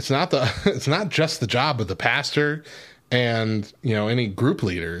just the job of the pastor and, any group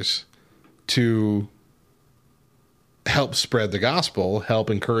leaders to help spread the gospel, help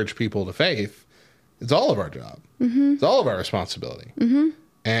encourage people to faith. It's all of our job. Mm-hmm. It's all of our responsibility. Mm-hmm.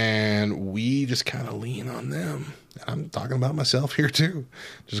 And we just kind of lean on them. I'm talking about myself here too.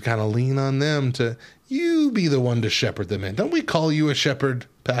 Just kind of lean on them to, you be the one to shepherd them in. Don't we call you a shepherd,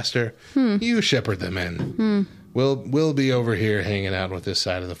 Pastor? You shepherd them in. We'll be over here hanging out with this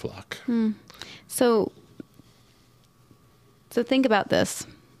side of the flock. So think about this.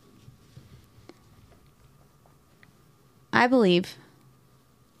 I believe.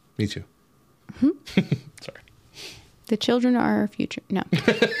 Me too. Sorry. The children are our future. No.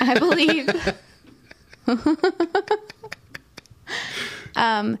 I believe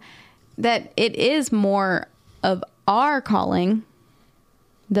that it is more of our calling,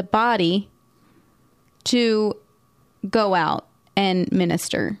 the body, to go out and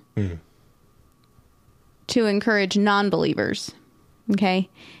minister, to encourage non-believers. Okay?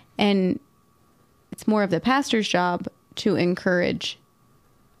 And it's more of the pastor's job to encourage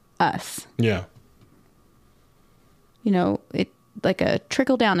us. Yeah. It like a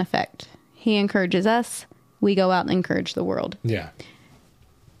trickle-down effect. He encourages us. We go out and encourage the world. Yeah.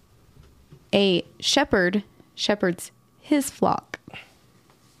 A shepherd shepherds his flock.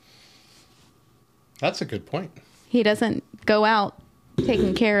 That's a good point. He doesn't go out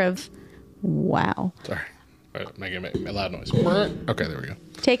taking care of, wow. Sorry. Making a loud noise. Okay, there we go.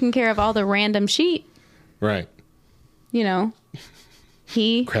 Taking care of all the random sheep. Right.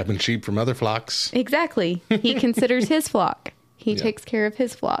 He... grabbing sheep from other flocks. Exactly. He considers his flock. He takes care of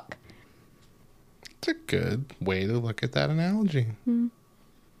his flock. It's a good way to look at that analogy.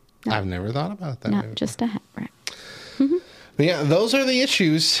 I've never thought about it that way. Not just a hat rack. But yeah, those are the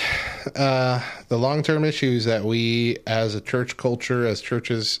issues, the long-term issues that we as a church culture, as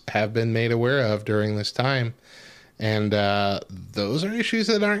churches, have been made aware of during this time. And those are issues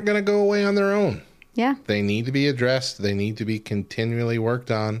that aren't going to go away on their own. Yeah. They need to be addressed. They need to be continually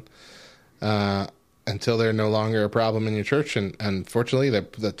worked on until they're no longer a problem in your church. And unfortunately,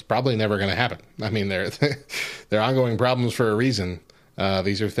 that's probably never going to happen. I mean, they're ongoing problems for a reason.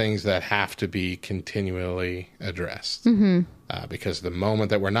 These are things that have to be continually addressed. Because the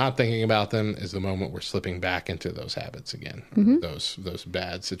moment that we're not thinking about them is the moment we're slipping back into those habits again, those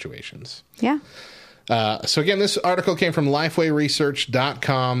bad situations. Yeah. So again, this article came from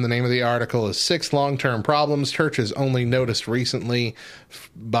LifeWayResearch.com. The name of the article is 6 Long-Term Problems Churches Only Noticed Recently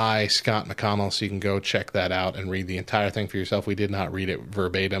by Scott McConnell. So you can go check that out and read the entire thing for yourself. We did not read it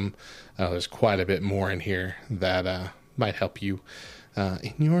verbatim. There's quite a bit more in here that might help you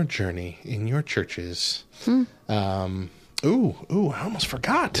in your journey, in your churches. I almost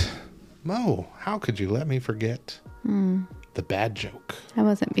forgot. Mo, how could you let me forget the bad joke? I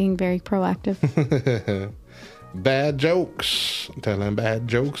wasn't being very proactive. Bad jokes. I'm telling bad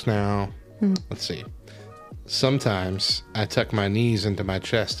jokes now. Let's see. Sometimes I tuck my knees into my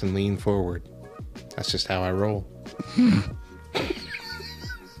chest and lean forward. That's just how I roll.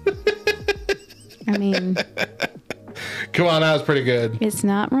 I mean... Come on, that was pretty good. It's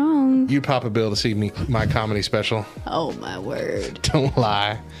not wrong. You pop a bill to see my comedy special. Oh, my word. Don't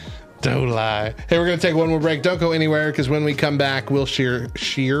lie. Don't lie. Hey, we're going to take one more break. Don't go anywhere, because when we come back, we'll shear a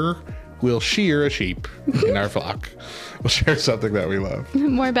sheep in our flock. We'll share something that we love.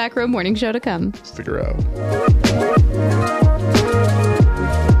 More Back Row Morning Show to come. Stick around.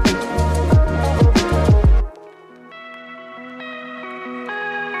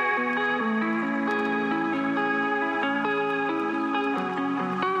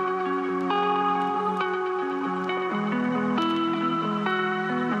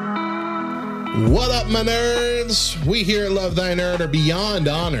 What up, my nerds? We here at Love Thy Nerd are beyond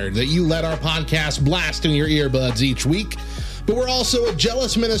honored that you let our podcast blast in your earbuds each week. But we're also a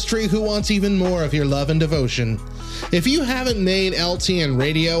jealous ministry who wants even more of your love and devotion. If you haven't made LTN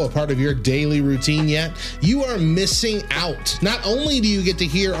Radio a part of your daily routine yet, you are missing out. Not only do you get to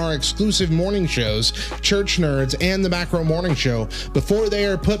hear our exclusive morning shows, Church Nerds and the Back Row Morning Show, before they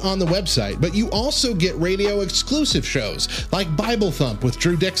are put on the website, but you also get radio exclusive shows like Bible Thump with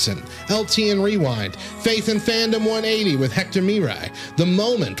Drew Dixon, LTN Rewind, Faith and Fandom 180 with Hector Mirai, The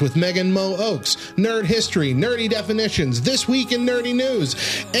Moment with Megan Mo Oaks, Nerd History, Nerdy Definitions, This Week in Nerdy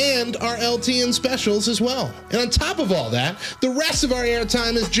News, and our LTN specials as well. And on top top of all that, the rest of our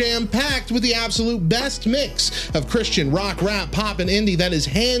airtime is jam-packed with the absolute best mix of Christian rock, rap, pop, and indie that is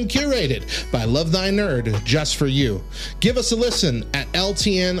hand-curated by Love Thy Nerd just for you. Give us a listen at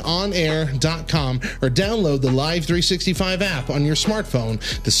ltnonair.com or download the Live 365 app on your smartphone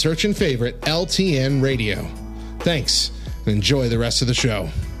to search and favorite LTN Radio. Thanks, and enjoy the rest of the show.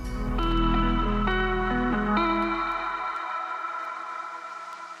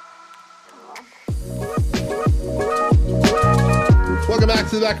 Welcome back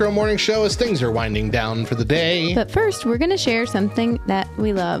to the Back Row Morning Show as things are winding down for the day. But first, we're going to share something that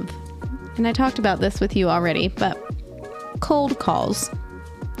we love. And I talked about this with you already, but cold calls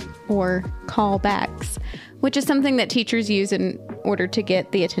or callbacks, which is something that teachers use in order to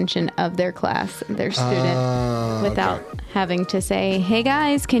get the attention of their class, their student, without having to say, hey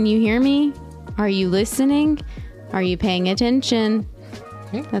guys, can you hear me? Are you listening? Are you paying attention?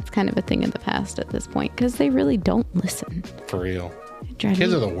 That's kind of a thing of the past at this point because they really don't listen. For real.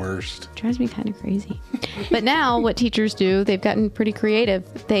 Kids are the worst. Drives me kind of crazy. But now what teachers do, they've gotten pretty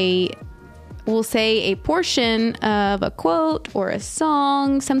creative. They will say a portion of a quote or a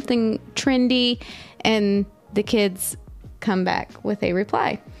song, something trendy, and the kids come back with a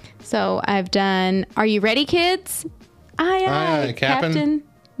reply. So I've done, are you ready, kids? Aye, aye, Captain.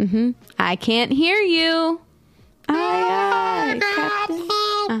 Mm-hmm. I can't hear you. Aye, aye, Captain.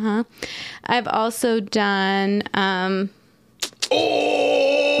 Uh-huh. I've also done,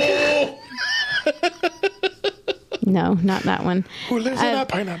 no, not that one. Who lives in a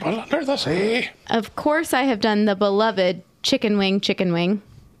pineapple under the sea? Of course, I have done the beloved chicken wing, chicken wing.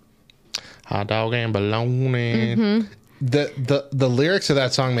 Hot dog and bologna. Mm-hmm. The lyrics of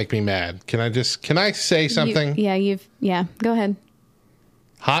that song make me mad. Can I say something? Go ahead.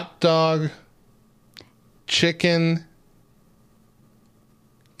 Hot dog, chicken.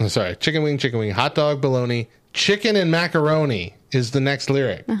 I'm sorry, chicken wing, hot dog, bologna, chicken and macaroni is the next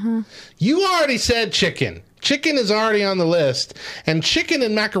lyric. Uh-huh. You already said chicken. Chicken is already on the list, and chicken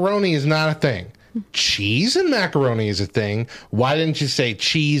and macaroni is not a thing. Cheese and macaroni is a thing. Why didn't you say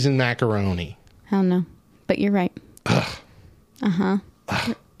cheese and macaroni? I don't know, but you're right. Ugh. Uh-huh.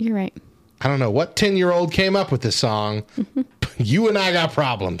 You're right. I don't know what 10-year-old came up with this song. You and I got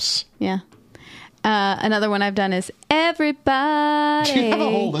problems. Yeah. Another one I've done is everybody. Do you have a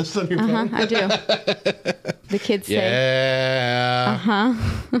whole list on your phone? I do. The kids say, yeah. Uh-huh.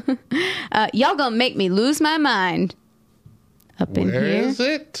 Y'all gonna make me lose my mind. Up in here. Where is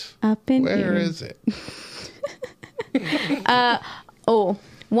it? Up in here. Where is it?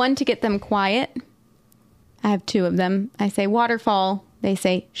 One to get them quiet. I have two of them. I say waterfall. They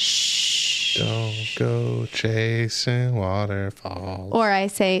say shh. Don't go chasing waterfalls. Or I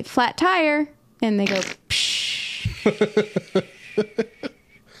say flat tire. And they go, psh.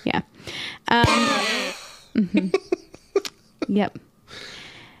 Yeah. Mm-hmm. Yep.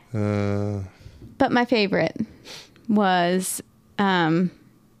 But my favorite was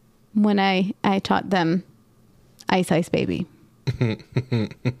when I taught them Ice Ice Baby.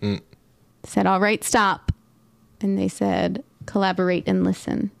 Said, all right, stop. And they said, collaborate and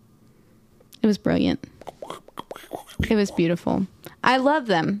listen. It was brilliant. It was beautiful. I love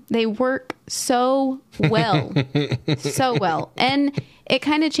them. They work so well. So well. And it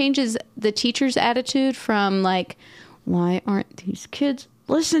kind of changes the teacher's attitude from like, why aren't these kids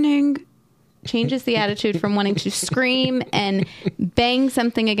listening? Changes the attitude from wanting to scream and bang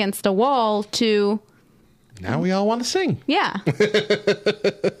something against a wall to... Now we all want to sing. Yeah.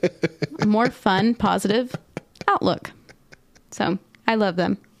 A more fun, positive outlook. So I love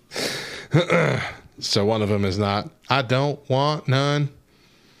them. So one of them is not, I don't want none.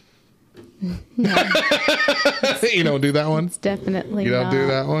 No. You don't do that one? It's definitely You don't not. do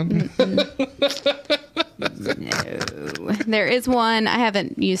that one? No. There is one. I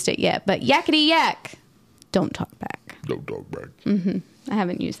haven't used it yet, but yakety yak. Don't talk back. Don't talk back. Mm-hmm. I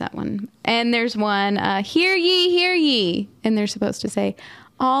haven't used that one. And there's one, hear ye, hear ye. And they're supposed to say,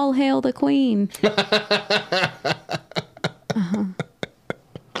 all hail the queen. Uh-huh.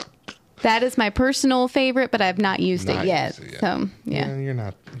 That is my personal favorite, but I've not used it yet. So, yeah. You're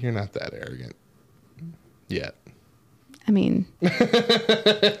not that arrogant yet. I mean,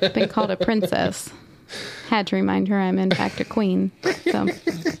 been called a princess. Had to remind her I'm in fact a queen. So.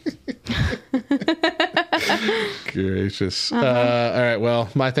 Gracious. All right. Well,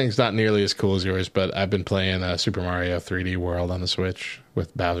 my thing's not nearly as cool as yours, but I've been playing Super Mario 3D World on the Switch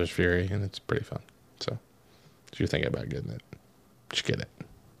with Bowser's Fury, and it's pretty fun. So, if you're thinking about getting it, just get it.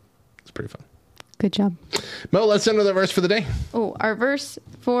 It's pretty fun. Good job. Mo, let's enter the verse for the day. Oh, our verse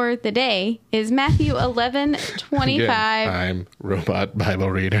for the day is Matthew 11:12. 25. I'm Robot Bible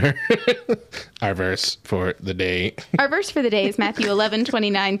Reader. Our verse for the day. Our verse for the day is Matthew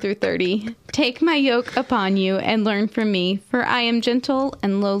 11:29 through 30. Take my yoke upon you and learn from me, for I am gentle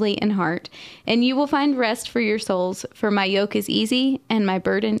and lowly in heart, and you will find rest for your souls, for my yoke is easy and my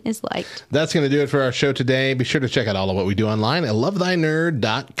burden is light. That's going to do it for our show today. Be sure to check out all of what we do online at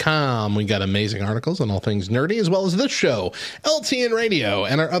lovethynerd.com. We got amazing articles on all things nerdy, as well as this show, LTN Radio,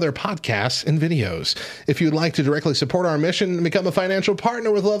 and our other podcasts and videos. If you'd like to directly support our mission and become a financial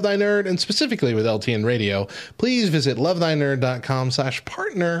partner with Love Thy Nerd, and specifically with LTN Radio, please visit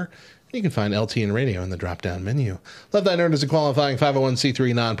lovethynerd.com/partner. You can find LTN Radio in the drop-down menu. Love Thy Nerd is a qualifying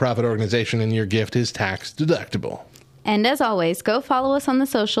 501c3 nonprofit organization, and your gift is tax deductible. And as always, go follow us on the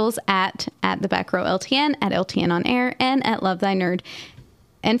socials at the Back Row LTN, at LTN On Air, and at Love Thy Nerd.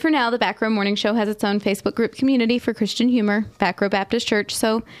 And for now, the Back Row Morning Show has its own Facebook group community for Christian humor, Back Row Baptist Church.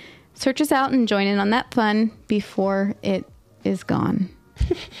 So search us out and join in on that fun before it is gone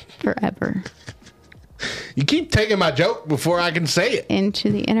forever. You keep taking my joke before I can say it.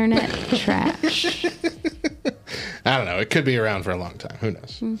 Into the internet trash. I don't know. It could be around for a long time. Who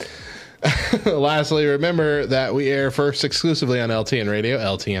knows? Lastly, remember that we air first exclusively on LTN Radio,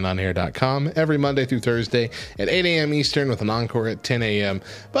 LTNOnAir.com, every Monday through Thursday at 8 a.m. Eastern with an encore at 10 a.m.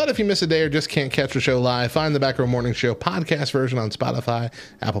 But if you miss a day or just can't catch the show live, find the Back Row Morning Show podcast version on Spotify,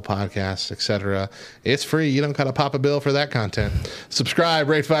 Apple Podcasts, etc. It's free. You don't got to pop a bill for that content. Subscribe,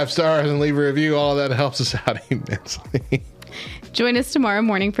 rate 5 stars, and leave a review. All of that helps us out immensely. Join us tomorrow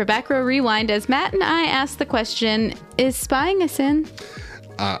morning for Back Row Rewind as Matt and I ask the question, is spying a sin?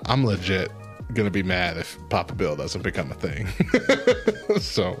 I'm legit going to be mad if Papa Bill doesn't become a thing.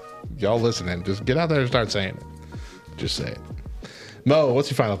 So, y'all listening, just get out there and start saying it. Just say it. Mo,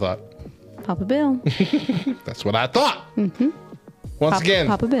 what's your final thought? Papa Bill. That's what I thought. Mm-hmm. Once again,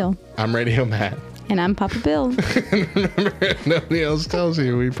 Papa Bill. I'm Radio Matt. And I'm Papa Bill. And remember, if nobody else tells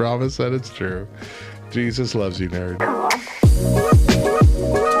you, we promise that it's true. Jesus loves you, nerd.